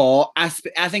suppose. But I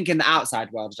think in the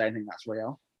outside world, I don't think that's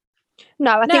real.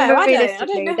 No, I think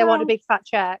realistically, they want a big fat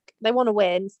check. They want to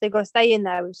win, so they've got to stay in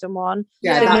there with someone.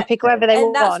 They're going to pick whoever they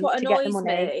want to get the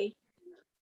money.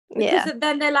 Me. Because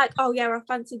then they're like, oh yeah, I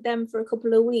fancied them for a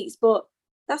couple of weeks, but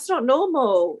that's not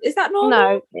normal. Is that normal?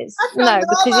 No, it's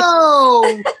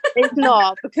because it's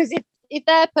not. Because if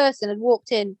their person had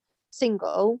walked in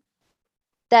single,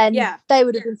 then they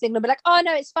would have been single and be like, oh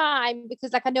no, it's fine,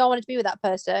 because like I know I wanted to be with that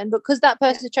person, but because that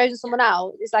person has chosen someone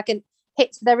else, it's like an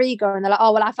hit to their ego, and they're like,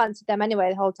 oh well, I fancied them anyway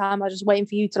the whole time. I was just waiting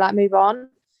for you to like move on.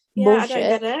 Bullshit. I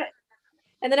don't get it.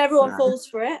 And then everyone falls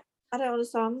for it. I don't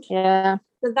understand. Yeah.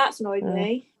 So that's annoyed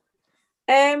me.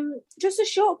 Just a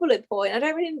short bullet point. I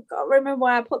don't really remember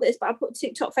why I put this, but I put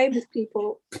TikTok famous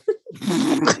people.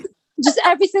 Just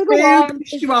every single one.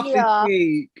 You off this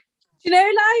week. You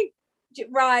know, like,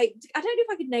 right, I don't know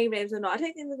if I could name names or not. I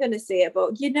don't think they're going to see it,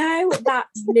 but you know that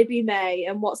Libby May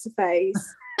and What's the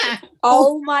Face?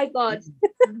 Oh my God,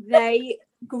 they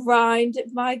grind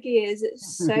my gears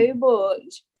so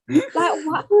much. Like,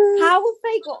 what? How have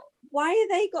they got? Why have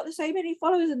they got so many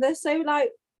followers and they're so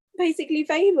like basically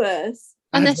famous?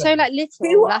 And they're so like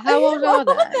little. Like, how old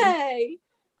are they?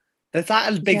 There's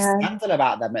like a big scandal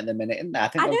about them at the minute, isn't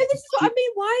there? I know, this is what I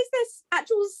mean. Why is there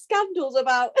actual scandals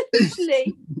about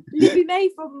actually Libby May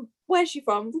from, where's she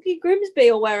from? Fucking Grimsby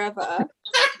or wherever.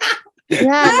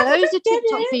 Yeah, loads of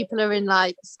TikTok people are in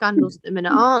like scandals at the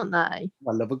minute, aren't they?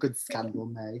 I love a good scandal,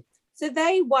 May. So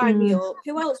they wind me up.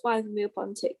 Who else winds me up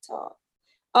on TikTok?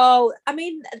 Oh, I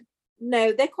mean,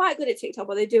 no, they're quite good at TikTok,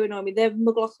 but they do annoy me. They're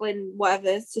McLaughlin,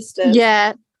 whatever, sisters.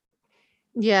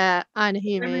 Yeah, I know who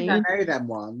you mean. I know them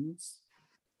ones.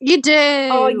 You do.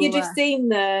 Oh, you just seen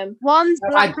them. One's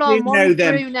black blonde, one's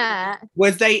brunette.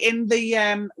 Was they in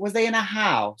the was they in a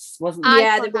house? Wasn't they?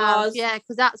 Yeah, there was. Yeah,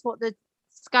 because that's what the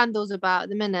scandal's about at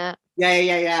the minute.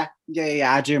 Yeah.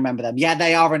 I do remember them. Yeah,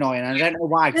 they are annoying. I don't know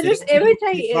why. They're just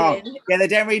irritating. Yeah, they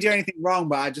don't really do anything wrong,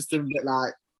 but I just am a bit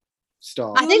like,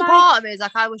 stop. I think part of it is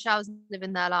like, I wish I was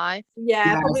living their life.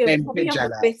 Yeah, probably I'm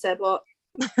bitter, but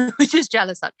we're just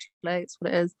jealous. Actually, it's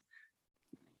what it is.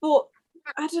 But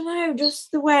I don't know,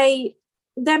 just the way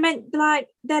they're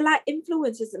they're like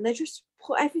influencers, and they just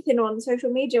put everything on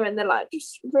social media, and they're like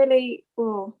just really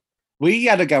We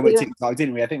had a go at Yeah. TikTok,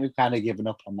 didn't we? I think we've kind of given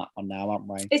up on that one now, haven't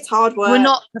we? It's hard work. We're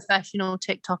not professional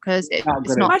TikTokers. Not It's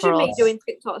good not at for Imagine me us. doing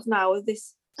TikToks now with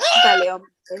this belly on.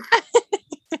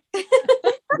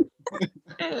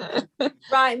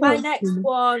 Right, my next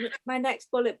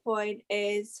bullet point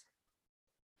is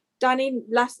Danny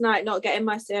last night not getting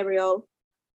my cereal.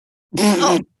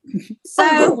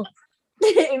 So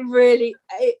it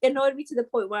annoyed me to the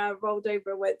point where I rolled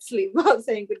over and went to sleep without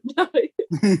saying good night.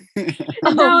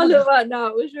 And now I look back now,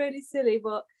 it was really silly,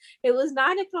 but it was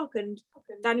 9 o'clock and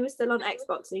Danny was still on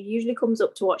Xbox and he usually comes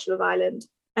up to watch Love Island.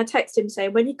 I text him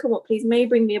saying, when you come up, please may you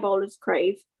bring me a bowl of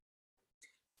Crave.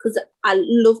 Because I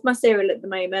love my cereal at the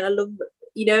moment. I love,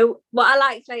 what I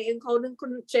like, Clayton, cold and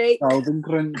crunchy. Cold and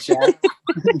crunchy.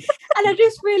 And I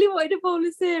just really wanted a bowl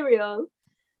of cereal.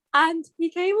 And he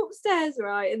came upstairs,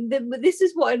 right? And then this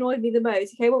is what annoyed me the most.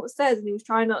 He came upstairs and he was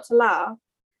trying not to laugh.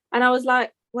 And I was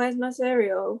like, where's my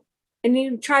cereal? And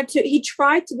he tried to be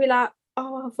like,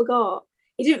 oh, I forgot.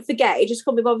 He didn't forget. He just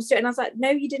couldn't be bothered to do it. And I was like, no,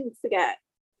 you didn't forget.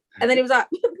 And then he was like,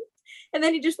 and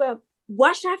then he just went,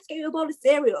 why should I have to get you a bowl of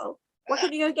cereal? Why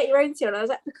couldn't you go get your own cereal? And I was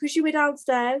like, because you were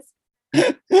downstairs.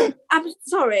 I'm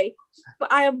sorry,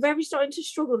 but I am very starting to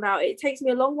struggle now. It takes me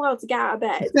a long while to get out of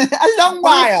bed. A long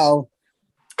while.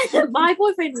 My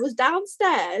boyfriend was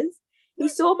downstairs. He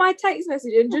saw my text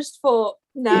message and just thought,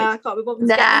 nah, I can't be bothered.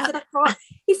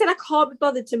 He said, I can't be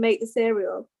bothered to make the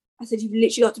cereal. I said, you've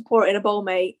literally got to pour it in a bowl,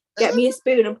 mate. Get me a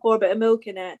spoon and pour a bit of milk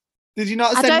in it. Did you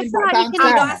not I send don't him feel back like you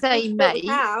can downstairs? say mate.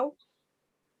 How?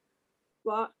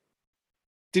 What?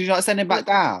 Did you not send him back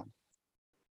down?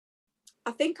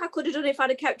 I think I could have done it if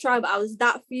I'd have kept trying, but I was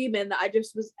that fuming that I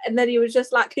just was. And then he was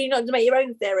just like, can you not make your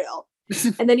own cereal?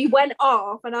 And then he went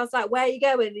off and I was like, where are you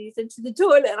going? And he said, to the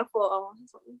toilet. And I thought, oh,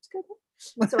 that's not to go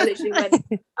there. So I literally went,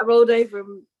 I rolled over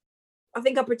and I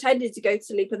think I pretended to go to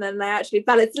sleep and then I actually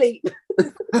fell asleep.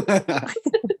 I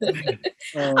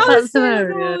was so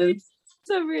annoyed.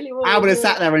 So really I would have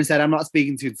sat there and said, I'm not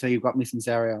speaking to you until you've got me some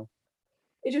cereal.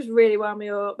 It just really wound me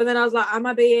up. But then I was like, am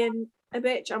I being a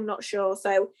bitch? I'm not sure.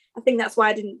 So I think that's why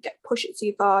I didn't push it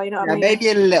too far, you know what I mean? Maybe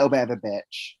a little bit of a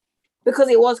bitch. Because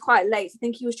it was quite late. I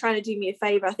think he was trying to do me a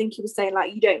favour. I think he was saying,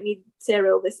 like, you don't need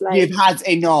cereal this late. You've had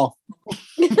enough.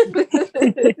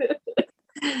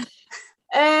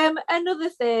 Another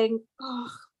thing,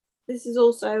 this is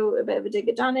also a bit of a dig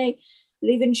at Danny,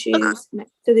 leaving shoes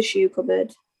next to the shoe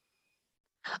cupboard.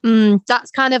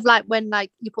 That's kind of like when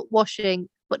you put washing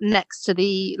but next to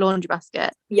the laundry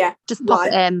basket. Yeah. Just pop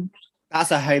it in.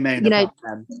 That's a homeowner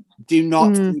problem. Do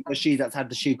not leave the shoes outside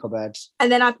the shoe cupboard. And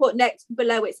then I put next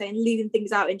below it saying leaving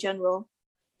things out in general.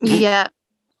 Yeah.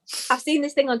 I've seen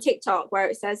this thing on TikTok where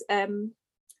it says, what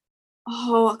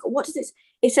does it?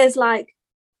 It says like,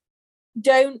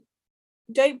 don't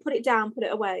put it down, put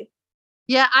it away.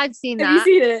 Yeah, I've seen that. Have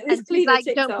you seen it? It's like,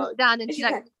 don't put it down, and she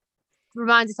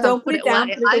reminds herself, don't put it down,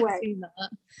 away. put it away. I've seen that.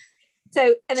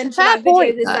 So, and then it's a fair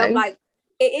point, though. Like,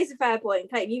 it is a fair point.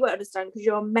 Clayton, you won't understand because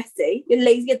you're messy. You're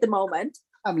lazy at the moment.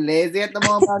 I'm lazy at the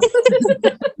moment.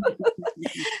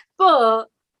 But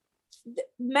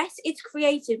mess it's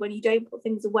created when you don't put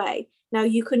things away. Now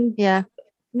you can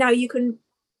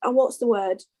what's the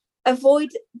word?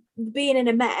 Avoid being in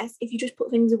a mess if you just put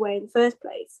things away in the first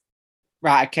place.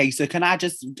 Right, okay, so can I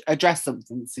just address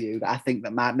something to you that I think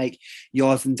that might make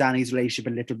yours and Danny's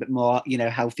relationship a little bit more,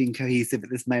 healthy and cohesive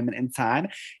at this moment in time?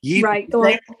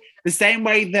 The same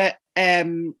way that this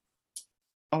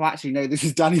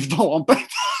is Danny's fault on both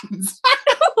ends.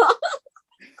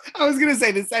 I was gonna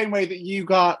say the same way that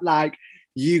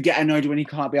you get annoyed when he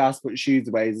can't be asked to put shoes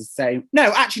away is the same.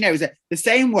 No, actually, no, the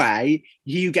same way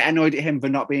you get annoyed at him for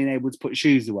not being able to put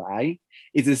shoes away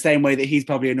is the same way that he's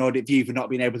probably annoyed at you for not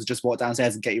being able to just walk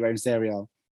downstairs and get your own cereal.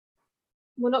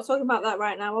 We're not talking about that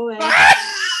right now, are we? No,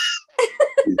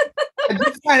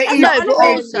 but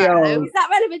also, is that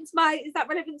relevant to my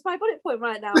bullet point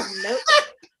right now? Nope.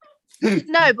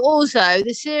 No, but also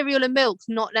the cereal and milk's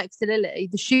not next to Lily.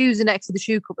 The shoes are next to the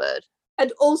shoe cupboard.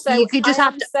 And also, you could just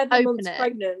have to 7 months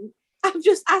pregnant. I've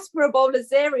just asked for a bowl of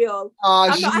cereal. Oh,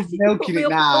 she's milking it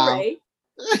now.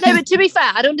 No, but to be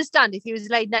fair, I'd understand if he was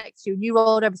laid next to you and you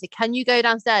rolled over and said, can you go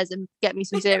downstairs and get me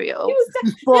some cereal? He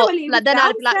went into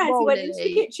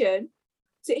the kitchen.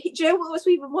 So do you know what was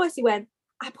even worse? He went,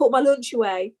 I put my lunch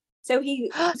away. So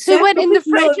he went in the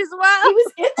fridge as well. He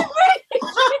was in the fridge.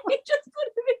 He just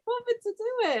couldn't be bothered to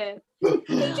do it.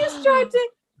 He just tried to.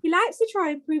 He likes to try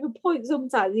and prove a point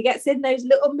sometimes. He gets in those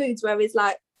little moods where he's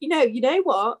like, you know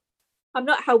what? I'm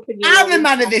not helping you. I'm the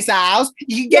man of this house.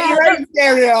 You can get your own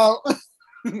cereal.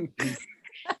 I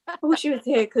wish he was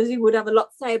here because he would have a lot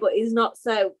to say, but he's not.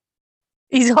 So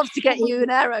he's off to get you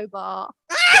an aero bar.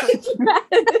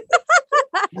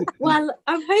 Well,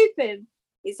 I'm hoping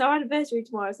it's our anniversary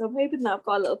tomorrow, so I'm hoping that I've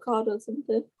got a little card or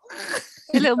something.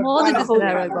 A little more than Why just not? an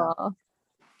aero bar.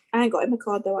 I ain't got him a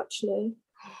card though, actually.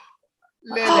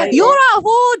 Lily, You're out of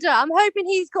order. I'm hoping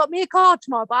he's got me a card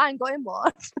tomorrow, but I ain't got him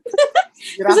one.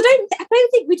 Because I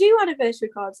don't think we do anniversary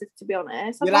cards, to be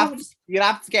honest. you'll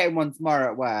have to get him one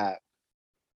tomorrow at work.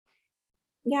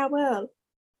 Yeah, I will.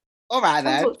 All right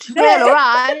then. Real, all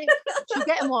right. She'll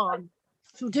get him one.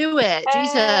 She'll do it.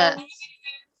 Jesus.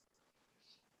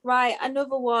 Right,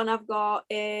 another one I've got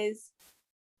is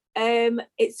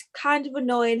it's kind of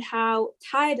annoying how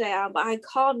tired I am, but I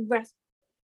can't rest.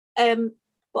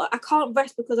 But I can't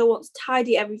rest because I want to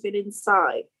tidy everything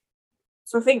inside.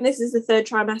 So I think this is the third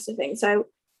trimester thing. So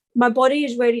my body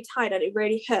is really tired and it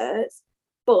really hurts,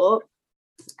 but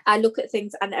I look at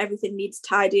things and everything needs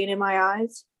tidying in my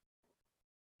eyes.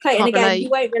 Clayton, again, relate. you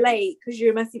won't relate because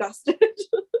you're a messy bastard.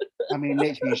 I mean,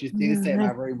 literally, you should do sit in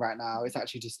my room right now. It's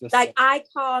actually just Like I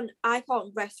can't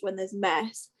rest when there's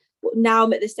mess. But now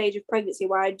I'm at the stage of pregnancy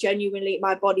where I genuinely,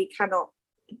 my body cannot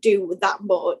do that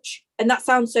much. And that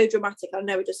sounds so dramatic. I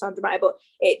know it does sound dramatic, but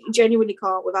it genuinely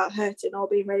can't without hurting or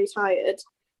being really tired.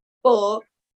 But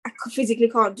I physically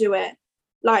can't do it.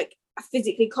 Like I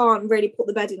physically can't really put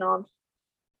the bedding on.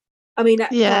 I mean,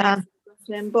 Yeah.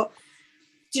 but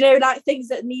do you know, like things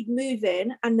that need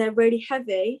moving and they're really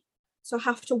heavy, so I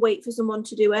have to wait for someone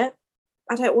to do it.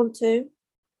 I don't want to.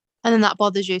 And then that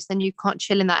bothers you, so then you can't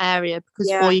chill in that area because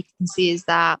all you can see is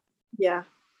that. Yeah.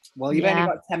 Well, you've only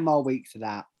got 10 more weeks of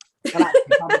that. Well,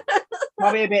 actually,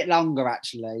 probably a bit longer,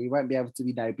 actually. You won't be able to,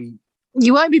 be...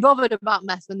 You won't be bothered about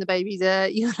mess when the baby's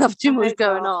you'll have too much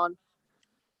going on.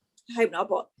 I hope not,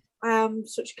 but I am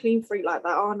such a clean freak like that,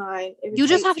 aren't I? You'll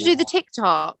just have to do the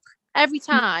TikTok. Every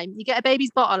time you get a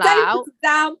baby's bottle out, put it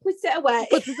down, put it away.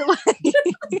 Put it away.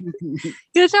 You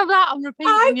just have that on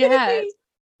repeat in your head.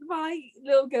 My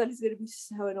little girl is going to be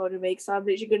so annoyed with me because I'm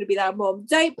literally going to be that mum.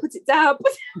 Don't put it down.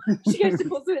 She goes to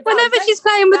put it down. Whenever she's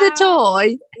playing with a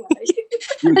toy,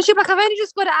 and she'll be like, "I've only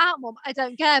just got it out, mum. I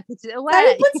don't care. Put it away."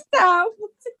 Don't put it down.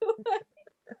 Put it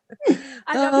away.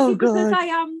 And Oh,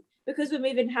 obviously because we're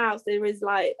moving house, there is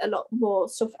like a lot more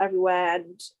stuff everywhere,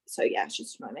 and so yeah, it's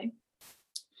just annoying me.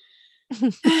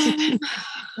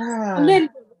 I'm nearly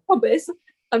done, I promise.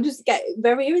 I'm just getting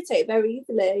very irritated very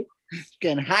easily.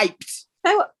 Getting hyped.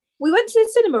 So we went to the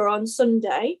cinema on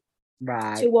Sunday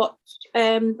to watch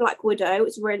Black Widow.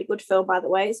 It's a really good film, by the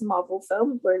way. It's a Marvel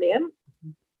film, brilliant.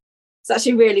 It's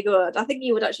actually really good. I think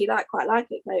you would actually quite like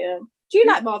it, Clayton. Do you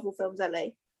like Marvel films,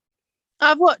 Ellie?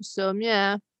 I've watched some,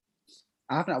 yeah.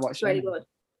 I haven't watched it. Really good.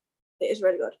 It is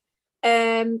really good.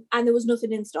 And there was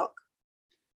nothing in stock.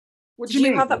 What do you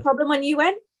mean? Did you have that problem when you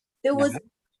went? There was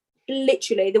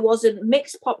there wasn't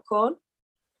mixed popcorn.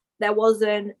 There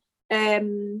wasn't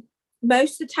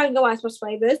most of the Tango Ice Plus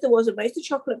flavours. There wasn't most of the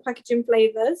chocolate packaging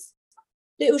flavours.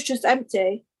 It was just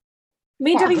empty.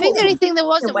 I think the only thing there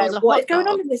wasn't was a hot dog. What is going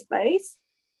on in this place?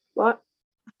 What?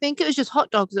 I think it was just hot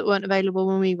dogs that weren't available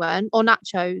when we went, or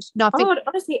nachos. No, I think.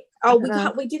 Honestly,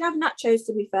 we did have nachos,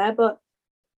 to be fair, but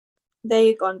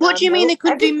they've gone down. What do you mean they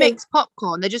couldn't do mixed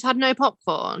popcorn? They just had no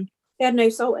popcorn. They had no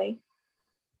salty.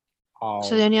 Oh.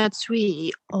 So they only had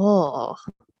sweet. Oh.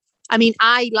 I mean,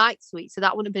 I like sweet, so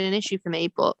that wouldn't have been an issue for me.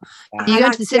 But you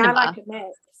go to the cinema. I like it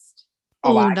mixed.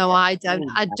 Oh no, I don't.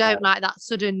 I don't like that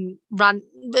sudden rant.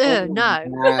 No.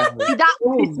 See, that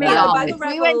would piss me off. If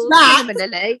we went to the cinema,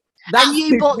 Lily, and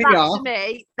you brought that to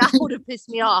me, that would have pissed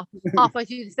me off. Halfway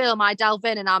through the film, I delve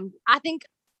in and I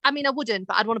wouldn't,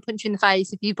 but I'd want to punch you in the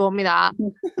face if you brought me that.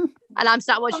 And I'm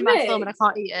sat watching my film and I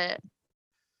can't eat it.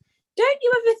 Don't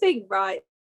you ever think, right?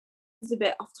 It's a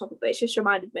bit off topic, but it's just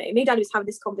reminded me. Me and Daddy was having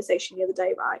this conversation the other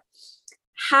day, right?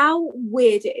 How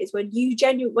weird it is when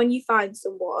you find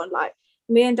someone like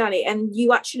me and Danny, and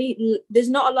you actually, there's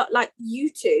not a lot, like you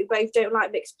two both don't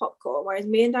like mixed popcorn, whereas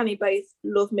me and Danny both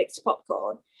love mixed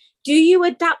popcorn. Do you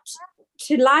adapt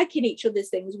to liking each other's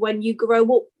things when you grow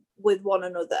up with one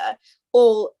another,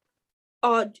 or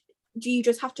do you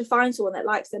just have to find someone that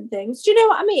likes them things? Do you know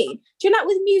what I mean? Do you like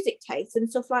with music taste and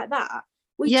stuff like that?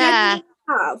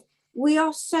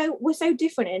 We're so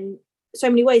different in so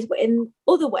many ways, but in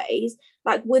other ways,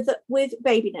 like with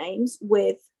baby names,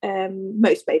 with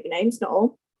most baby names, not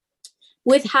all,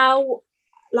 with how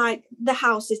like the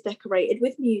house is decorated,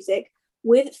 with music,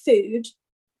 with food,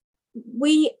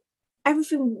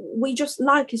 everything we just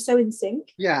like is so in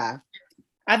sync. Yeah,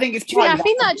 I think it's. I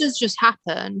think that does just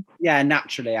happen. Yeah,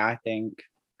 naturally, I think.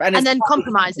 And then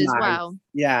compromise as well.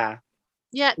 Yeah.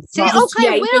 Yeah. See,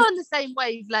 okay, we're on the same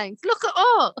wavelength. Look at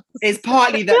us. It's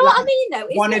partly that. You know what I mean, though?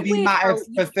 One of you might have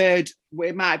preferred.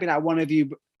 It might have been like one of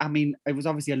you I mean, it was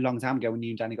obviously a long time ago when you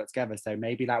and Danny got together. So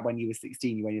maybe like when you were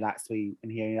 16, you only like sweet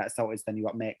and he only like salted, so then you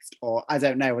got mixed. Or I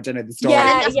don't know the story.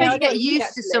 Yeah, I suppose you get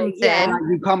used to something. Yeah. Like,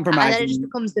 you compromise. And then it just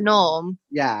becomes the norm.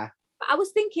 Yeah. But I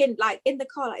was thinking, like, in the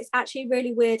car, like, it's actually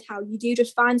really weird how you do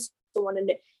just find someone,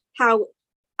 and how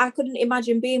I couldn't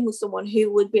imagine being with someone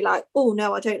who would be like, oh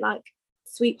no, I don't like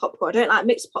sweet popcorn, I don't like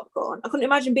mixed popcorn. I couldn't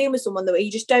imagine being with someone that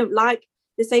you just don't like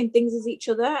the same things as each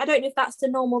other. I don't know if that's the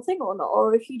normal thing or not,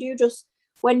 or if you do just,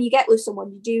 when you get with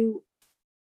someone, you do.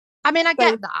 I mean, I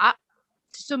get that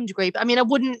to some degree, but I mean, I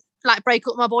wouldn't like break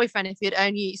up with my boyfriend if he'd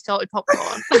only eat salted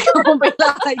popcorn. I can't be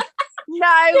like, no,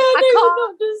 I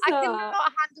can't. I cannot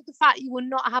handle the fact you will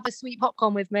not have a sweet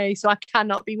popcorn with me, so I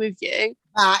cannot be with you.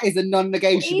 That is a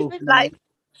non-negotiable. Even, like,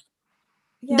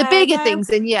 yeah, the bigger things,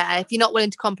 then yeah, if you're not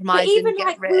willing to compromise, but even then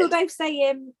like get we were rid. both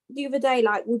saying the other day,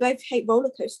 like we both hate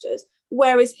roller coasters,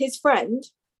 whereas his friend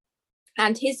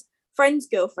and his friend's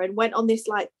girlfriend went on this,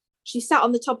 like, she sat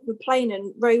on the top of a plane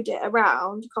and rode it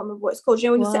around. I can't remember what it's called. You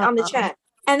know, when you sit on the chair,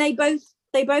 and they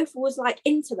both was like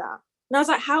into that. And I was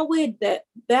like, how weird that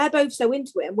they're both so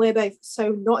into it and we're both so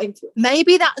not into it.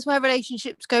 Maybe that's where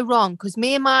relationships go wrong, because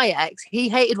me and my ex, he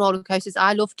hated roller coasters,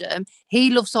 I loved them.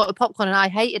 He loved salted popcorn and I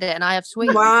hated it, and I have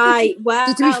sweet. Right. Well,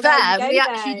 so to be fair, we then.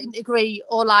 actually didn't agree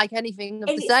or like anything of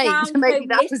And the it same. sounds So maybe so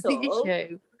that was the little.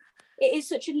 issue. It is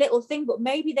such a little thing, but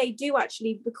maybe they do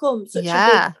actually become such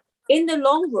Yeah. a big, in the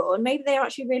long run, maybe they're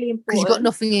actually really important. Because you've got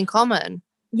nothing in common.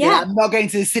 Yeah. I'm not going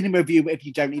to the cinema with you if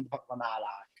you don't eat the popcorn I like.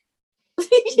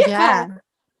 Yeah.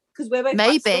 Because we're both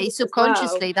Maybe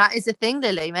subconsciously that is a thing,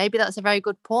 Lily. Maybe that's a very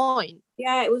good point.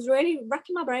 Yeah, it was really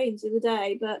wrecking my brains the other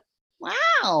day, but wow.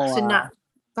 So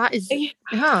that is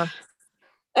yeah.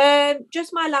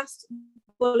 Just my last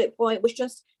bullet point was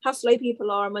just how slow people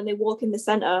are, and when they walk in the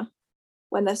centre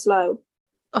when they're slow.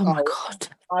 Oh my god.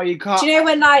 Oh, you can't. Do you know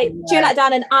when like do you know, like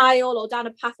down an aisle or down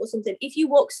a path or something? If you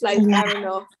walk slow, fair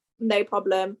enough, no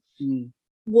problem.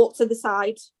 Walk to the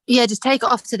side. Yeah, just take it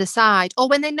off to the side. Or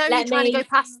when they know you're trying to go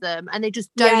past them and they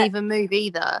just don't even move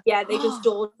either. Yeah, they just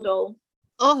dawdle.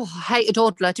 Oh, I hate a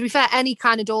dawdler. To be fair, any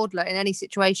kind of dawdler in any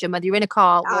situation, whether you're in a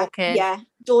car, walking,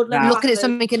 dawdling, looking at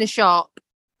something in a shop.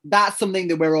 That's something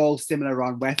that we're all similar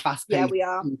on. We're fast-paced we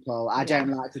are. people. I don't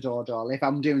like to dawdle. If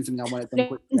I'm doing something, I want it done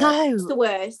quickly. No, it's the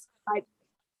worst. Like,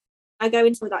 I go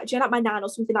into like, do you know, like my nan or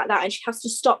something like that, and she has to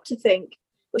stop to think,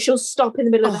 but she'll stop in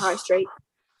the middle of the high street.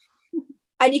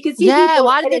 And you can see people,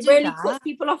 why and do it they really do that? cuts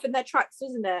people off in their tracks,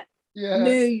 doesn't it? Yeah.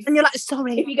 Move. And you're like,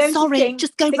 sorry, if you go sorry, think,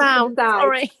 just go round.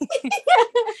 Sorry.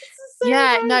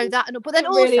 Yeah, no, that. But then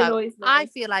really also, annoys me. I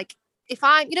feel like if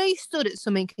I'm, you stood at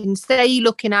something and say you're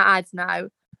looking at ads now,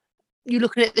 you're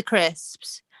looking at the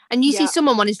crisps, and you see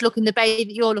someone is looking the bay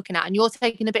that you're looking at, and you're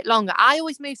taking a bit longer. I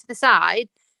always move to the side.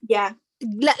 Yeah.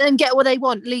 Let them get what they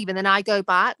want, leave, and then I go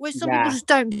back. Whereas some people just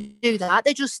don't do that.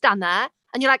 They just stand there,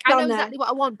 and you're like, I know exactly what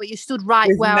I want, but you stood right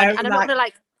with where no, and I'm not gonna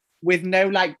like. With no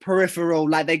like peripheral,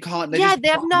 like they can't. They Yeah, just they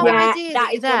have no idea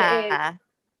that you're there.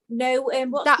 No,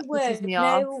 what's that the word? pisses me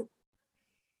off.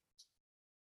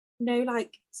 No,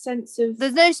 like sense of.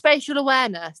 There's no spatial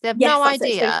awareness. They have no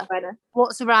idea it,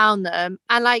 what's around them,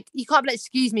 and like you can't be like,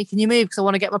 excuse me, can you move because I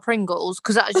want to get my Pringles,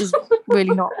 because that's just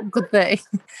really not a good thing.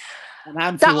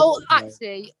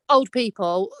 Actually, old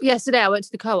people. Yesterday I went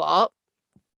to the co-op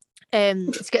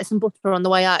to get some butter on the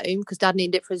way home because Dad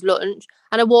needed it for his lunch,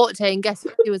 and I walked in. Guess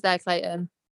who was there, Clayton?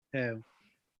 Who?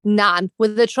 Nan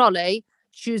with a trolley.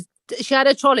 She had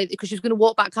a trolley because she was going to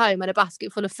walk back home and a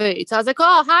basket full of food. So I was like,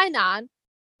 oh, hi, Nan.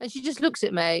 And she just looks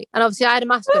at me. And obviously I had a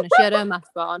mask on and she had her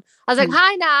mask on. I was like,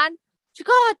 hi, Nan. She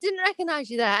goes, oh, I didn't recognise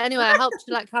you there. Anyway, I helped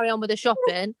her like carry on with the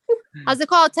shopping. I was like,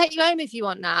 oh, I'll take you home if you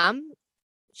want, Nan.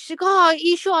 She's like, oh, are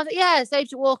you sure? I was like, yeah,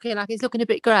 saved you walking. Like, it's looking a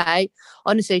bit grey.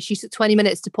 Honestly, she took 20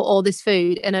 minutes to put all this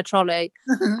food in her trolley.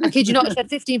 I kid you not, she had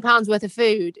 £15 worth of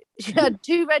food. She had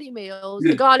 2 ready meals,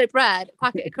 a garlic bread, a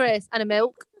packet of crisps, and a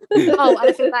milk. Oh, and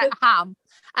I think like ham.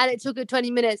 And it took her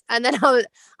 20 minutes. And then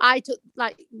I took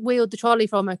wheeled the trolley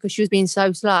from her because she was being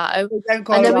so slow. And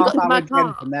then we got to my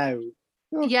car.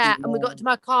 Yeah, and we got to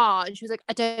my car and she was like,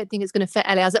 I don't think it's going to fit,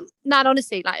 Ellie. I was like, Nan,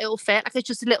 honestly, like it'll fit. Like it's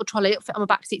just a little trolley, it'll fit on my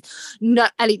back seat. No,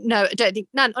 Ellie, no, I don't think.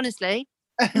 Nan, honestly,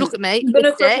 look at me. You're going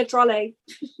to crush a trolley.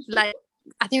 Like,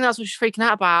 I think that's what she's freaking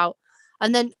out about.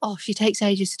 And then, she takes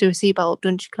ages to do a seatbelt,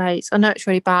 doesn't she, Clay? I know it's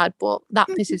really bad, but that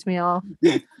pisses me off.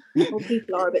 Well,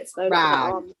 people are a bit slow.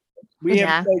 Right. We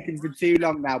have spoken for too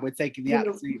long now. We're taking the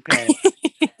absolute piss.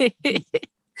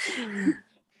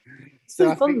 So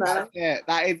I think that's it.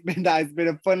 That has been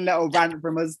a fun little rant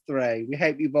from us three. We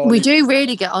hope you've all. We do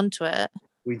really get onto it.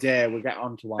 We do. We'll get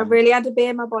onto one. I really had a bee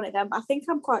in my bonnet then, but I think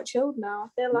I'm quite chilled now. I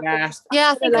feel like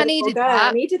I think I needed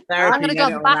that. I'm gonna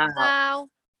go back now.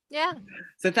 Yeah.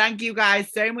 So thank you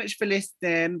guys so much for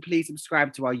listening. Please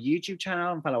subscribe to our YouTube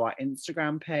channel and follow our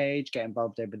Instagram page. Get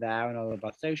involved over there and all of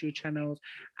our social channels.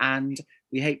 And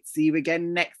we hope to see you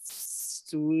again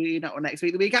next week, not next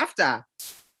week, the week after.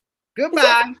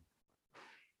 Goodbye.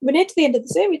 We're near to the end of the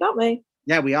series, aren't we?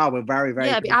 Yeah, we are. We're very, very.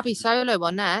 Yeah, it'll be Abby solo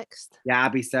one next. Yeah,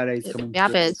 Abby Solo's It'll coming. be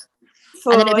Abby's.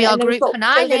 And then it'll be our group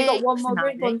finale. We've only got one more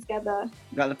Finale. group one together.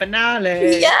 We got the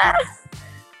finale. Yes!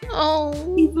 Oh.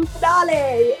 Season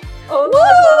finale!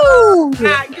 Oh, Woo!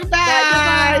 Goodbye.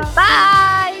 Goodbye.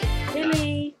 Bye.